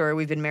backstory,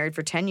 we've been married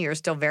for 10 years,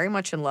 still very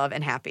much in love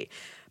and happy.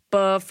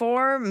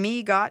 Before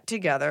me got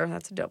together,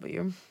 that's a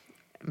W.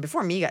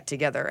 Before me got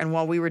together, and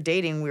while we were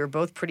dating, we were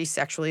both pretty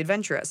sexually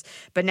adventurous.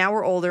 But now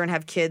we're older and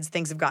have kids,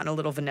 things have gotten a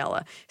little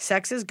vanilla.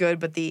 Sex is good,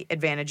 but the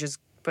advantages,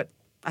 but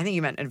I think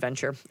you meant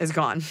adventure, is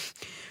gone.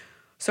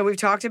 So we've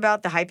talked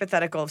about the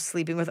hypothetical of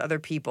sleeping with other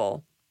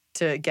people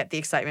to get the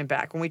excitement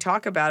back. When we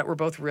talk about it, we're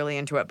both really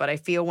into it, but I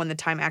feel when the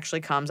time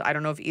actually comes, I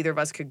don't know if either of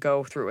us could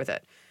go through with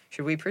it.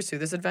 Should we pursue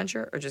this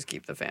adventure or just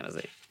keep the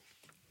fantasy?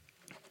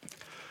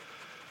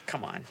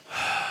 Come on.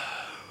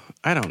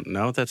 I don't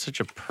know. That's such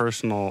a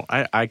personal...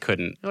 I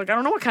couldn't. You're like, I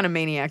don't know what kind of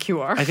maniac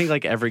you are. I think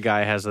like every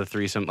guy has the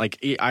threesome.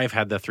 Like I've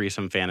had the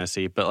threesome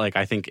fantasy, but like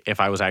I think if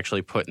I was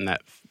actually put in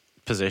that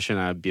position,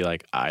 I'd be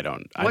like, I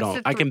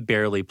can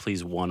barely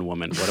please one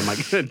woman. What am I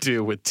going to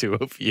do with two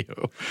of you?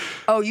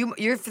 Oh,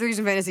 your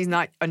threesome fantasy is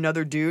not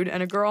another dude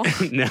and a girl?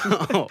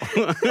 No.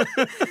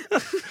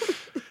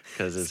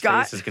 Because his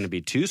face is going to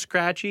be too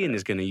scratchy and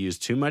he's going to use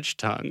too much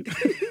tongue.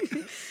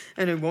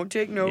 And it won't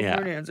take no for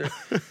an answer.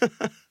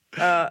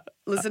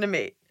 Listen to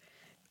me.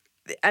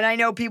 And I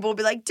know people will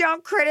be like,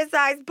 don't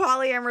criticize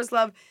polyamorous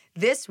love.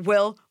 This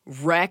will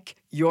wreck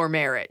your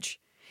marriage.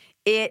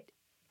 It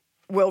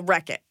will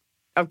wreck it.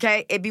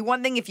 Okay? It'd be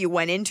one thing if you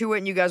went into it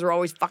and you guys were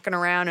always fucking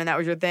around and that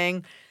was your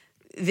thing.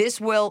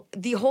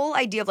 The whole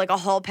idea of like a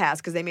hall pass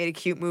because they made a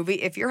cute movie.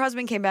 If your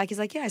husband came back, he's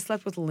like, yeah, I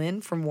slept with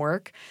Lynn from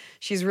work.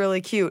 She's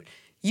really cute.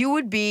 You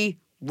would be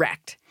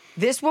wrecked.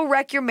 This will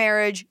wreck your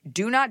marriage.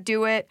 Do not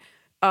do it.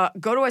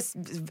 Go to a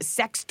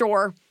sex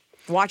store.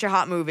 Watch a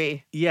hot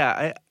movie.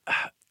 Yeah.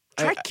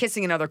 Try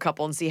kissing another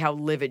couple and see how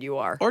livid you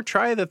are. Or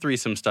try the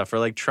threesome stuff or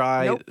like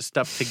try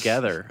stuff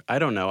together. I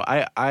don't know.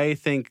 I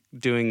think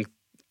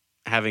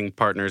having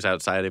partners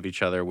outside of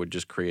each other would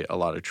just create a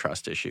lot of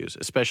trust issues,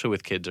 especially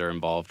with kids are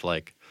involved.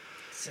 Like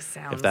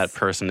if that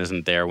person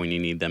isn't there when you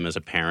need them as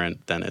a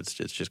parent, then it's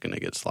just going to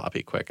get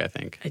sloppy quick, I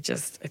think. I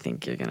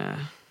think you're going to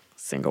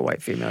single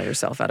white female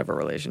yourself out of a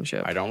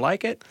relationship. I don't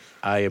like it.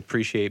 I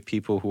appreciate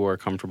people who are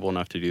comfortable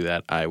enough to do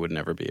that. I would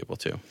never be able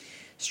to.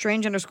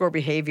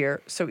 Strange_behavior.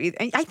 So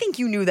I think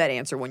you knew that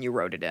answer when you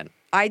wrote it in.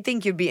 I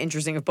think it'd be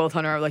interesting if both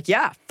Hunter and I were like,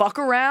 yeah, fuck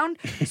around,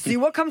 see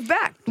what comes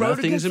back.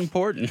 Nothing's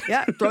important.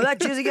 Yeah, throw that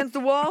jizz against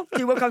the wall,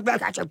 see what comes back.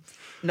 Gotcha.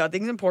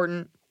 Nothing's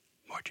important.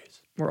 More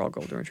jizz. We're all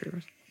golden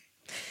retrievers.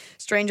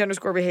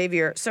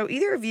 Strange_behavior. So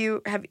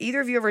have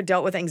either of you ever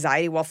dealt with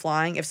anxiety while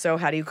flying? If so,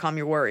 how do you calm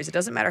your worries? It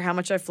doesn't matter how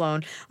much I've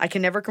flown. I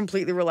can never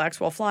completely relax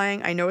while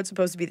flying. I know it's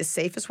supposed to be the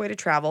safest way to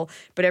travel,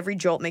 but every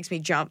jolt makes me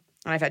jump,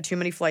 and I've had too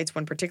many flights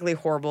with particularly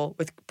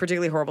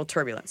horrible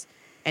turbulence.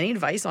 Any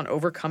advice on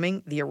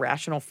overcoming the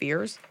irrational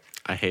fears?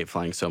 I hate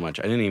flying so much.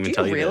 I didn't even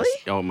tell you really?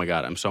 this. Oh my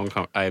God, I'm so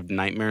uncomfortable. I have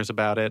nightmares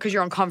about it. Because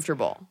you're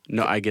uncomfortable.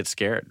 No, I get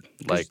scared.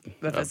 Like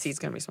the seat's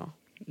gonna be small.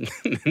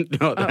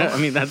 No, I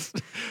mean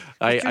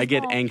I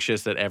get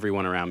anxious that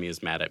everyone around me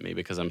is mad at me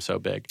because I'm so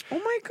big. Oh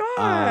my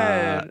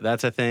God.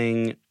 That's a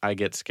thing. I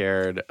get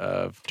scared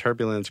of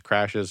turbulence,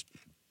 crashes.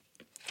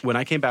 When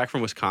I came back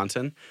from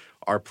Wisconsin,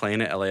 our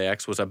plane at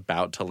LAX was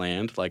about to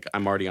land. Like,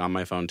 I'm already on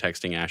my phone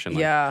texting Ashton,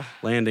 like,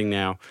 landing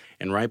now.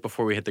 And right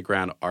before we hit the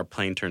ground, our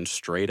plane turned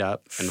straight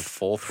up and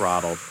full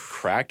throttled,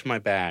 cracked my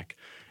back.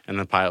 And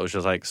the pilot was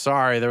just like,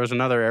 sorry, there was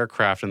another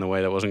aircraft in the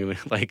way that wasn't going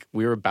to, like,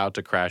 we were about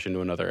to crash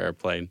into another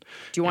airplane.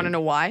 Do you want to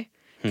know why?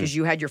 Because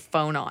you had your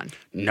phone on.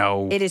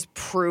 No. It is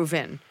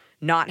proven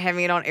not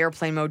having it on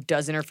airplane mode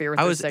does interfere with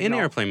I their was signal. in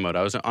airplane mode.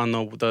 I was on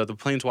the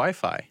plane's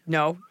Wi-Fi.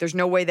 No, there's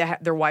no way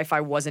that their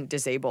Wi-Fi wasn't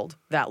disabled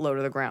that low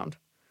to the ground.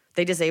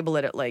 They disable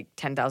it at like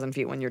 10,000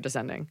 feet when you're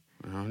descending.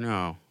 Oh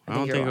no, I think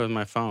don't you're think it wrong. was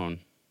my phone. It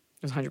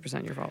was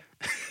 100% your fault.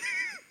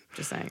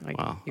 Just saying. Like,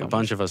 Well, you a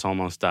bunch of us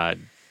almost died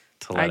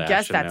to let I guess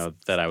Ashton that's- know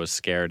that I was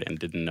scared and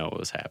didn't know what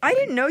was happening. I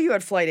didn't know you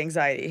had flight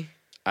anxiety.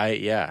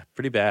 Yeah,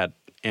 pretty bad.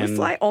 We And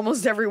fly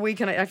almost every week,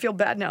 and I feel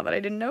bad now that I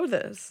didn't know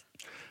this.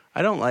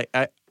 I don't like.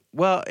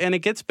 Well, and it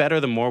gets better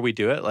the more we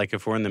do it. Like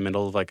if we're in the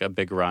middle of like a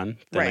big run,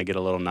 then I Right. get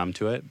a little numb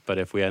to it. But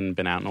if we hadn't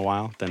been out in a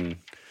while, then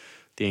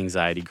the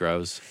anxiety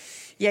grows.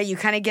 Yeah, you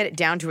kind of get it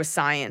down to a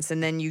science,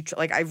 and then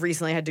like I've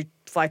recently had to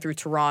fly through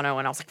Toronto,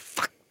 and I was like,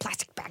 "Fuck,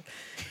 plastic bag,"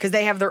 because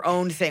they have their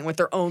own thing with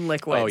their own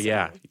liquids. Oh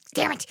yeah,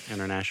 Damn it!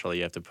 internationally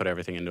you have to put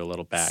everything into a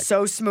little bag.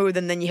 So smooth,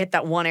 and then you hit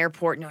that one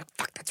airport, and you're like,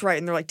 "Fuck, that's right."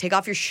 And they're like, "Take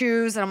off your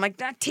shoes," and I'm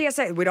like,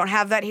 "TSA, we don't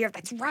have that here."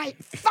 That's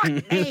right.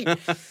 Fuck me.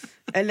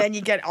 And then you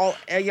get all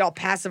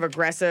passive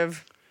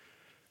aggressive.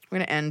 We're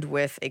gonna end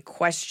with a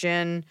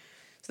question.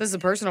 So this is a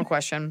personal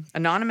question.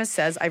 Anonymous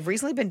says, I've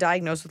recently been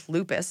diagnosed with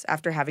lupus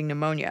after having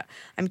pneumonia.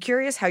 I'm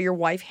curious how your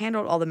wife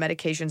handled all the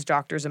medications,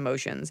 doctors'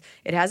 emotions.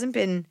 It hasn't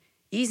been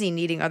easy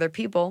needing other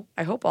people.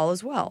 I hope all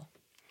is well.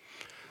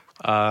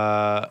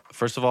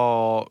 First of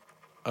all,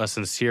 a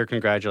sincere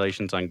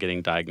congratulations on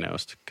getting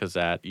diagnosed, because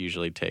that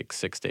usually takes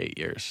 6 to 8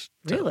 years.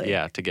 Really?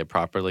 To get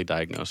properly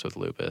diagnosed with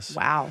lupus.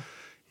 Wow.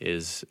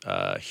 Is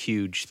a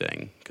huge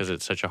thing because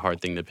it's such a hard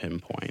thing to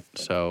pinpoint.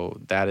 So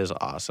that is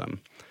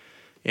awesome.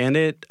 And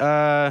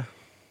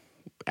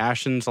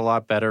Ashton's a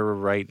lot better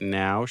right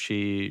now.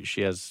 She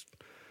has,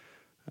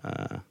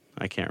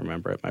 I can't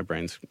remember it. My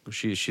brain's,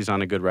 she's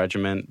on a good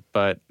regimen,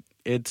 but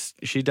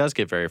she does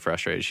get very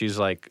frustrated. She's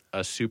like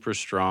a super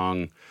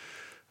strong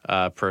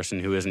person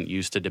who isn't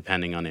used to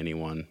depending on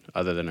anyone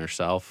other than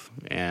herself.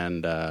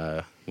 And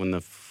when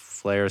the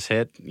flares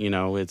hit,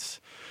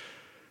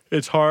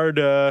 it's hard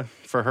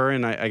for her,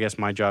 and I guess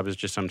my job is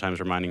just sometimes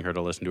reminding her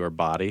to listen to her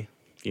body.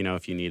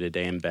 If you need a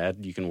day in bed,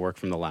 you can work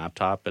from the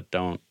laptop, but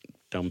don't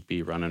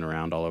be running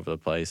around all over the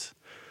place.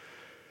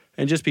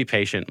 And just be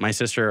patient. My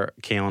sister,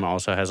 Kaylin,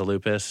 also has a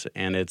lupus,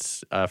 and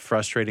it's a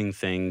frustrating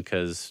thing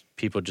because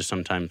people just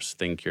sometimes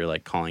think you're,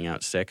 like, calling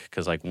out sick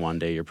because, like, one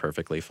day you're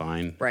perfectly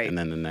fine. Right. And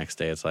then the next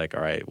day it's like,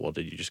 all right, well,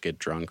 did you just get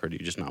drunk or do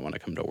you just not want to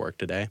come to work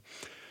today?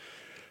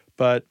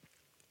 But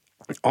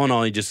all in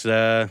all, you just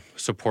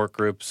support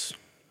groups,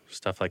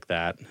 stuff like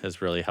that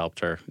has really helped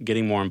her.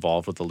 Getting more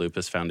involved with the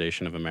Lupus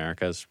Foundation of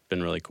America has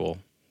been really cool.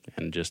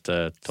 And just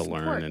to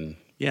learn and,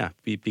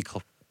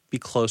 be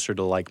closer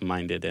to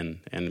like-minded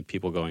and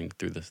people going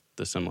through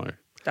the similar.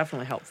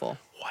 Definitely helpful.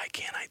 Why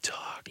can't I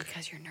talk?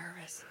 Because you're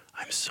nervous.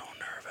 I'm so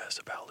nervous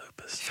about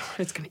lupus.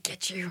 It's going to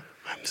get you.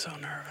 I'm so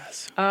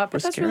nervous. But We're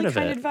that's scared really of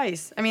kind it.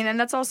 advice. I mean, and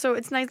that's also,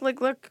 it's nice. Like,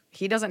 look,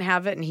 he doesn't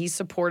have it and he's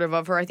supportive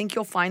of her. I think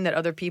you'll find that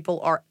other people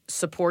are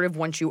supportive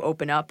once you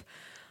open up.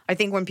 I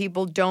think when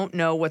people don't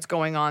know what's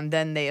going on,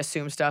 then they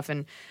assume stuff.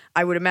 And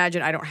I would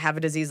imagine I don't have a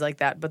disease like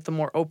that, but the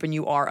more open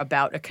you are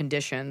about a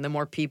condition, the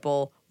more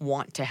people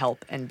want to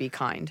help and be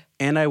kind.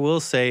 And I will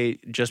say,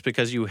 just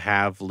because you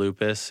have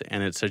lupus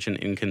and it's such an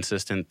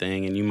inconsistent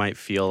thing and you might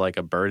feel like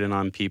a burden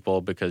on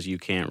people because you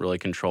can't really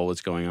control what's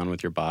going on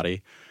with your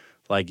body,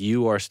 like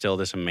you are still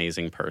this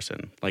amazing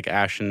person. Like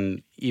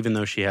Ashton, even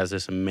though she has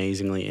this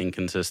amazingly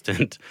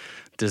inconsistent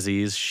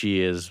disease,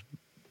 she is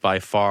by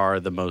far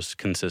the most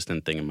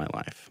consistent thing in my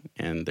life.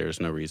 And there's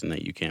no reason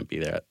that you can't be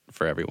that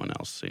for everyone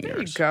else in There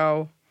yours. you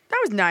go. That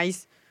was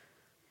nice.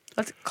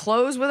 Let's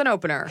close with an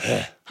opener.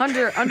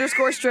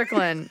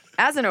 Hunter_Strickland.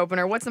 As an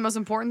opener, what's the most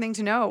important thing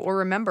to know or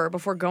remember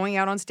before going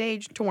out on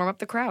stage to warm up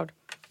the crowd?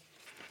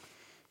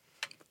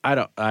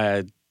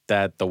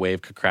 That the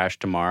wave could crash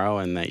tomorrow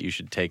and that you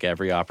should take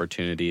every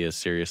opportunity as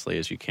seriously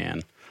as you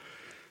can.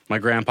 My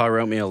grandpa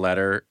wrote me a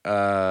letter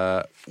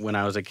when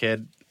I was a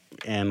kid,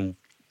 and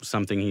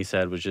something he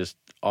said was just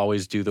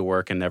always do the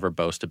work and never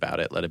boast about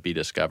it. Let it be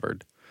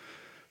discovered.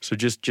 So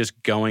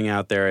just going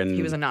out there and...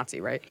 He was a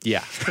Nazi, right?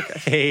 Yeah.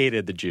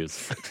 Hated the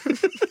Jews.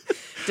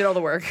 Did all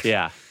the work.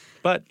 Yeah.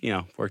 But,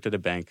 worked at a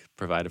bank,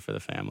 provided for the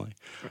family.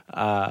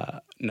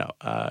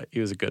 He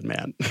was a good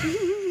man.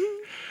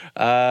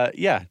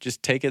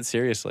 Just take it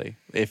seriously.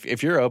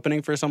 If you're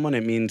opening for someone,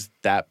 it means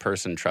that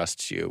person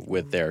trusts you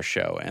with their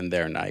show and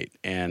their night.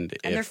 And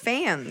they're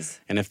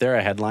fans. And if they're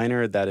a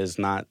headliner, that is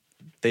not...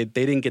 They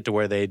didn't get to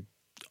where they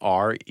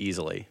are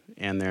easily,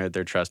 and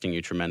they're trusting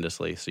you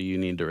tremendously. So you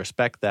need to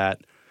respect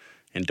that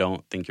and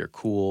don't think you're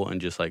cool and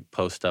just like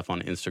post stuff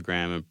on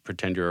Instagram and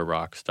pretend you're a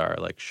rock star.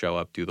 Like show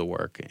up, do the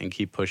work, and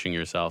keep pushing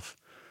yourself.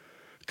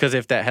 Because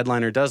if that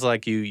headliner does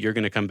like you, you're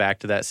going to come back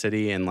to that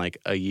city in like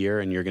a year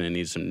and you're going to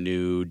need some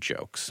new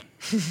jokes.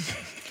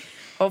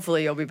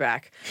 Hopefully you'll be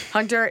back.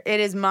 Hunter, it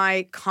is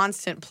my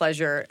constant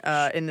pleasure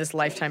in this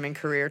lifetime and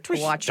career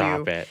to watch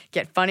you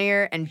get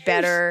funnier and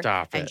better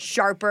and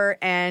sharper.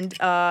 And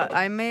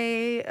I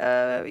may,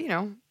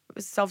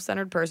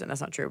 self-centered person.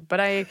 That's not true.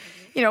 But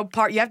you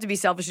have to be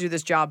selfish to do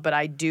this job, but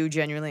I do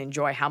genuinely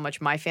enjoy how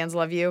much my fans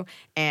love you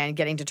and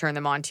getting to turn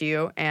them on to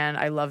you. And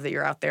I love that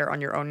you're out there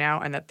on your own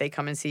now and that they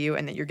come and see you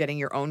and that you're getting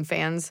your own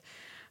fans.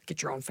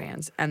 Get your own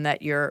fans. And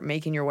that you're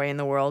making your way in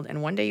the world.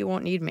 And one day you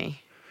won't need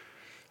me.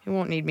 You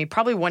won't need me.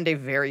 Probably one day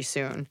very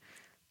soon.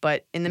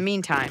 But in the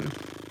meantime,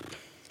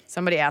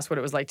 somebody asked what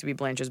it was like to be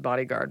Blanche's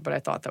bodyguard, but I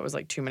thought that was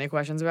like too many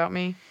questions about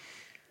me.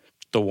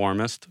 The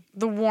warmest.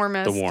 The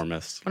warmest. The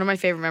warmest. One of my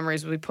favorite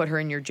memories was we put her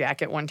in your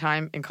jacket one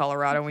time in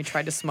Colorado and we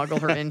tried to smuggle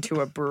her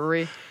into a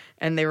brewery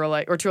and they were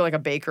like, or to like a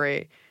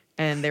bakery.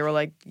 And they were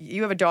like,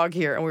 you have a dog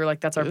here. And we were like,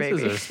 that's our baby.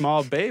 This is a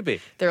small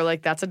baby. They were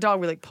like, that's a dog.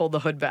 We like pulled the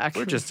hood back.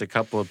 We're just a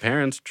couple of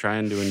parents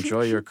trying to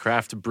enjoy your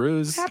craft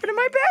brews. What happened to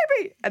my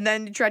baby? And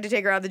then you tried to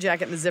take her out of the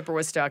jacket and the zipper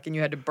was stuck and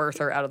you had to birth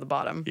her out of the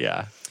bottom.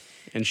 Yeah.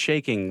 And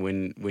shaking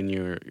when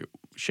you're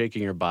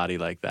shaking your body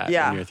like that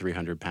when you're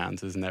 300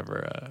 pounds is never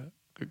a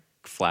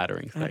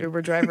flattering thing. An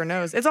Uber driver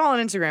knows. It's all on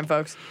Instagram,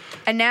 folks.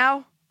 And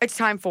now it's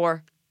time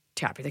for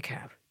Tappy the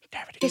Cab.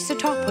 It's the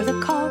top of the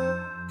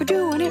cob. We're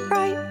doing it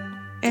right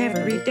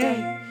every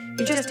day.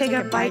 You just take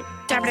a bite.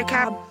 Tap the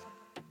cab.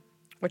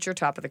 What's your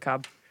top of the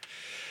cob?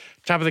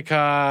 Top of the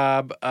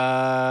cob.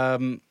 I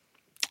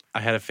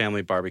had a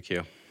family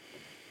barbecue.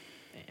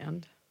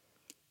 And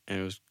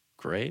it was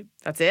great.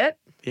 That's it?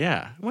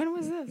 Yeah. When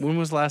was this? When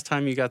was the last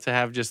time you got to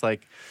have just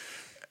like,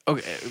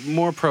 okay,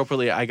 more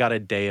appropriately, I got a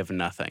day of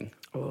nothing.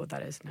 Oh,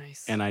 that is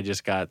nice. And I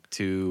just got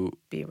to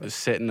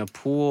sit in a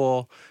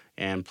pool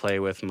and play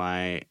with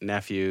my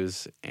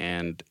nephews,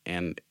 and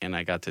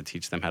I got to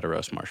teach them how to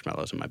roast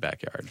marshmallows in my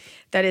backyard.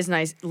 That is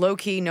nice. Low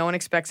key, no one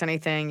expects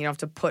anything. You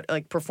don't have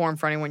to perform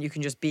for anyone. You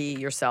can just be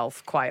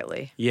yourself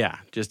quietly. Yeah,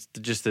 just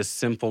this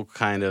simple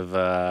kind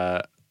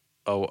of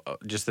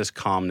just this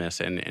calmness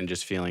and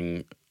just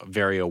feeling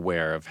very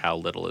aware of how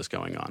little is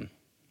going on.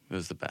 It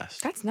was the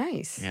best. That's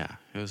nice. Yeah,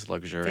 it was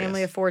luxurious.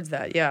 Family affords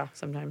that. Yeah,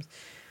 sometimes.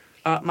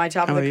 My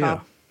top How of the about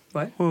cob.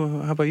 What?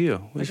 Well, how about you?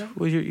 What's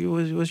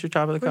your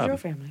top of the Where's cob? your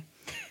family?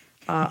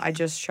 I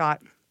just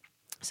shot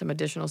some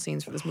additional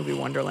scenes for this movie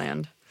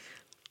Wonderland.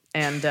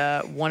 And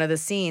one of the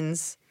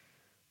scenes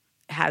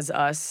has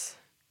us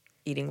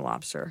eating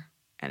lobster.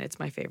 And it's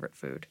my favorite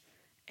food.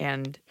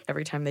 And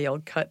every time they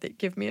yelled cut, they'd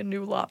give me a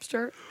new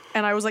lobster.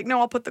 And I was like, no,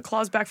 I'll put the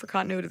claws back for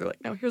continuity. They're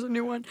like, no, here's a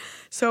new one.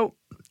 So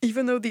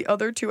even though the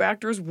other two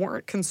actors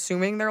weren't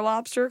consuming their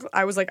lobster,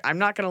 I was like, I'm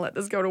not going to let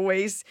this go to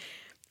waste.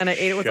 And I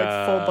ate it with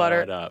like full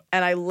butter. Up.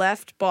 And I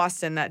left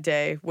Boston that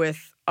day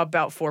with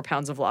about 4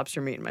 pounds of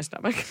lobster meat in my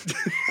stomach.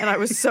 And I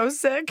was so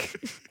sick.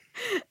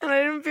 And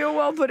I didn't feel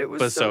well, but it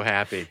was so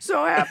happy.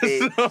 So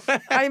happy.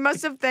 I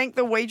must have thanked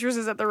the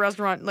waitresses at the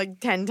restaurant like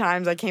 10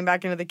 times. I came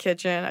back into the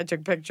kitchen. I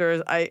took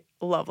pictures. I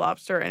love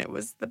lobster, and it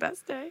was the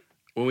best day.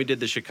 When we did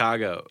the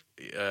Chicago,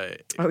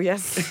 oh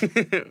yes,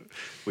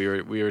 we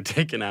were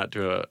taken out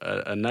to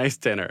a nice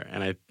dinner,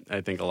 and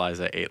I think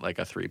Eliza ate like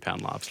a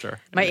 3-pound lobster.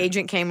 My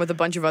agent came with a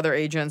bunch of other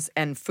agents,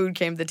 and food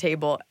came to the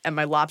table, and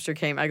my lobster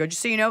came. I go,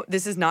 just so you know,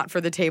 this is not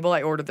for the table.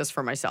 I ordered this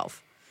for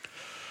myself,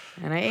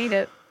 and I ate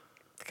it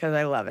because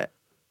I love it.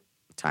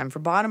 Time for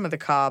bottom of the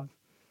cob.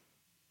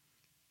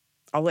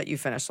 I'll let you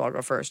finish, so I'll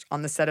go first.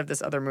 On the set of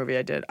this other movie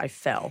I did, I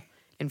fell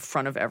in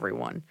front of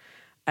everyone.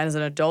 And as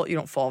an adult, you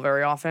don't fall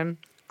very often.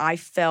 I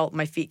fell,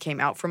 my feet came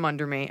out from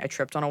under me. I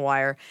tripped on a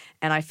wire,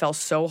 and I fell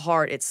so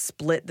hard it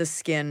split the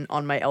skin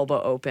on my elbow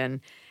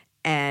open,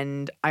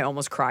 and I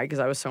almost cried because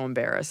I was so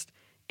embarrassed.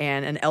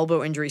 And an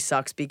elbow injury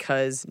sucks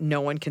because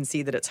no one can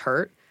see that it's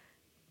hurt,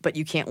 but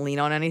you can't lean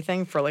on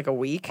anything for like a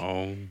week.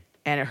 Oh.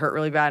 And it hurt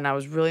really bad, and I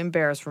was really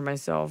embarrassed for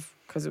myself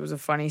because it was a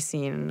funny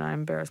scene, and I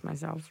embarrassed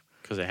myself.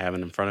 Because it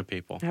happened in front of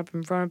people. It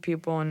happened in front of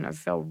people, and I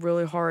felt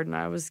really hard, and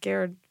I was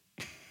scared.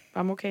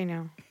 I'm okay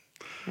now.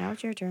 Now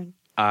it's your turn.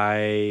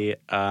 I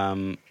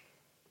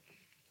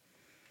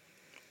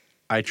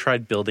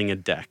tried building a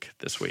deck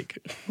this week.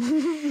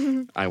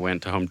 I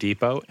went to Home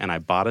Depot and I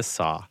bought a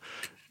saw,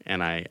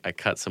 and I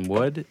cut some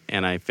wood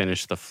and I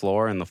finished the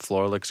floor, and the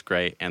floor looks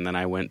great. And then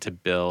I went to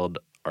build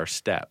our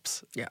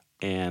steps. Yeah.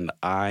 And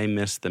I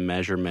missed the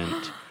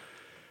measurement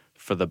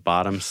for the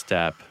bottom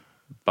step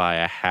by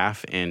a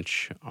 1/2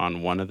 inch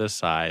on one of the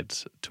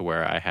sides, to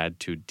where I had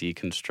to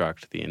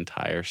deconstruct the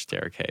entire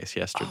staircase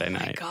yesterday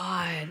night. Oh,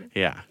 my God.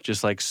 Yeah,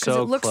 just like so Because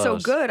it looked close. so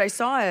good. I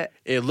saw it.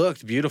 It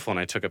looked beautiful, and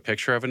I took a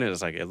picture of it, and it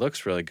was like, it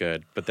looks really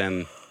good. But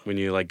then when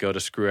you like go to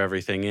screw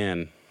everything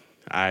in,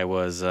 I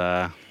was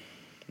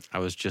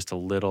just a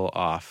little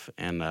off,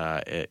 and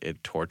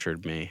it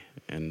tortured me.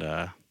 And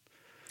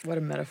What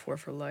a metaphor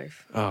for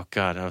life. oh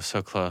God, I was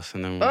so close.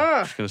 And then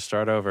we're just gonna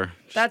start over.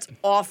 That's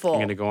awful. I'm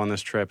gonna go on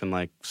this trip, and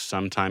like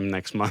sometime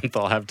next month,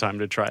 I'll have time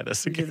to try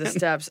this Do again. the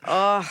steps.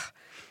 Oh,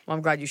 well,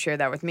 I'm glad you shared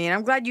that with me, and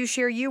I'm glad you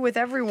share you with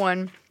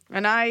everyone.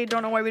 And I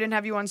don't know why we didn't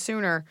have you on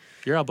sooner.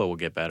 Your elbow will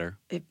get better.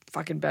 It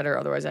fucking better.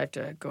 Otherwise, I have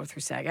to go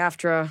through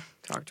SAG-AFTRA,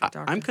 talk to a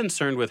doctor. I'm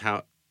concerned with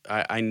how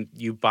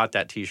you bought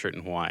that T-shirt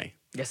in Hawaii.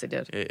 Yes, I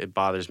did. It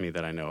bothers me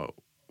that I know.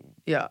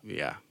 Yeah.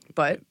 Yeah.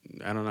 But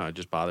I don't know. It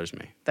just bothers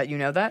me. that you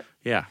know that?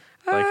 Yeah.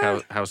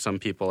 Like how some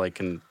people like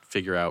can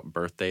figure out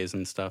birthdays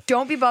and stuff.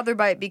 Don't be bothered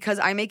by it because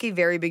I make a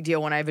very big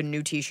deal when I have a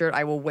new t-shirt.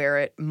 I will wear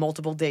it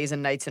multiple days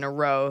and nights in a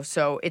row.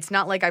 So it's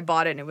not like I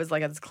bought it and it was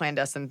like this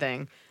clandestine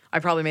thing. I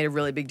probably made a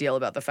really big deal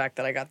about the fact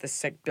that I got this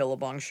sick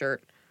Billabong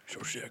shirt.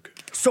 So sick.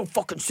 So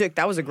fucking sick.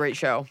 That was a great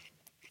show.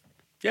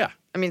 Yeah.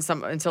 I mean,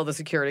 until the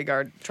security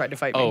guard tried to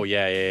fight me. Oh,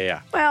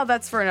 yeah. Well,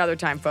 that's for another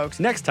time, folks.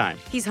 Next time.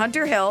 He's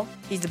Hunter Hill.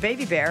 He's the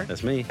baby bear.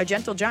 That's me. A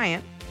gentle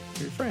giant.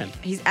 Your friend.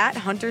 He's at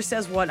Hunter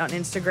Says What on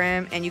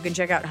Instagram, and you can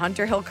check out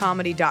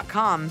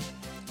hunterhillcomedy.com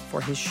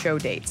for his show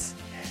dates.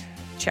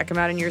 Check him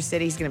out in your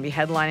city. He's going to be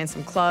headlining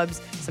some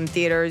clubs, some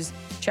theaters.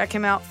 Check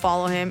him out.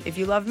 Follow him. If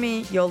you love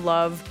me, you'll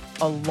love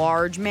a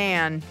large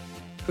man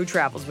who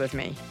travels with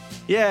me.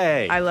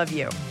 Yay. I love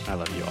you. I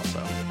love you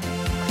also.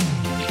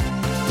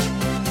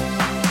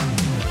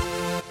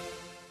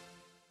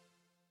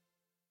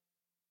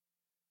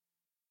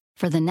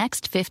 For the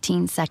next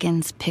 15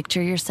 seconds,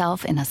 picture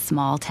yourself in a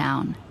small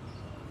town.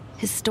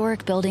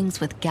 Historic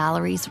buildings with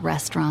galleries,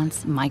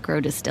 restaurants,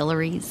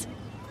 micro-distilleries.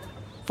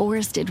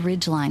 Forested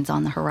ridgelines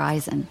on the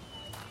horizon.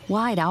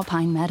 Wide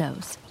alpine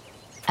meadows.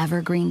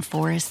 Evergreen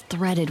forests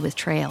threaded with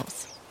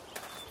trails.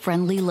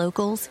 Friendly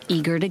locals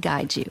eager to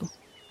guide you.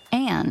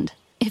 And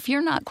if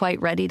you're not quite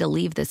ready to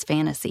leave this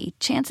fantasy,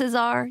 chances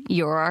are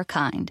you're our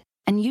kind.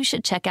 And you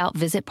should check out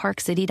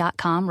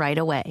visitparkcity.com right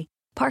away.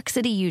 Park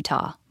City,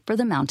 Utah. For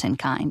the mountain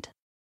kind.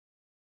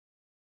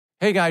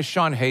 Hey guys,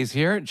 Sean Hayes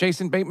here.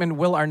 Jason Bateman,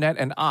 Will Arnett,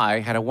 and I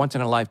had a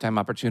once-in-a-lifetime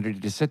opportunity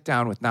to sit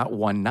down with not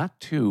one, not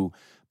two,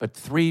 but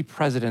 3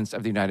 presidents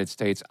of the United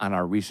States on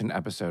our recent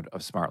episode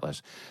of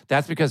Smartless.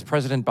 That's because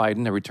President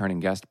Biden, a returning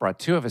guest, brought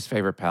 2 of his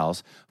favorite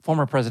pals,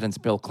 former Presidents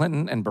Bill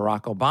Clinton and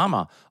Barack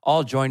Obama,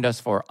 all joined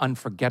us for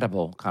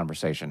unforgettable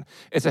conversation.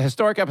 It's a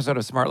historic episode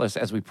of Smartless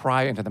as we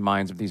pry into the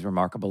minds of these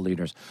remarkable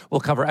leaders.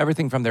 We'll cover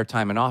everything from their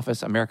time in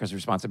office, America's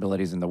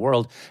responsibilities in the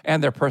world,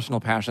 and their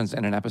personal passions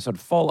in an episode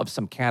full of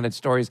some candid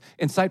stories,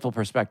 insightful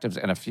perspectives,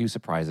 and a few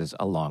surprises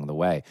along the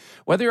way.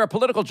 Whether you're a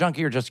political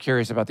junkie or just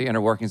curious about the inner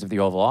workings of the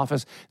Oval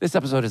Office, this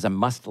episode is a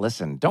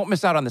must-listen. Don't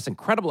miss out on this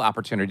incredible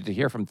opportunity to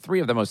hear from 3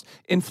 of the most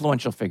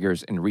influential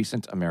figures in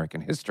recent American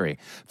history.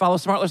 Follow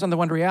Smartless on the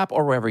Wondery app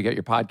or wherever you get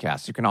your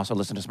podcasts. You can also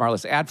listen to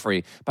Smartless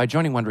ad-free by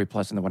joining Wondery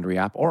Plus in the Wondery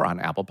app or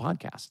on Apple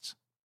Podcasts.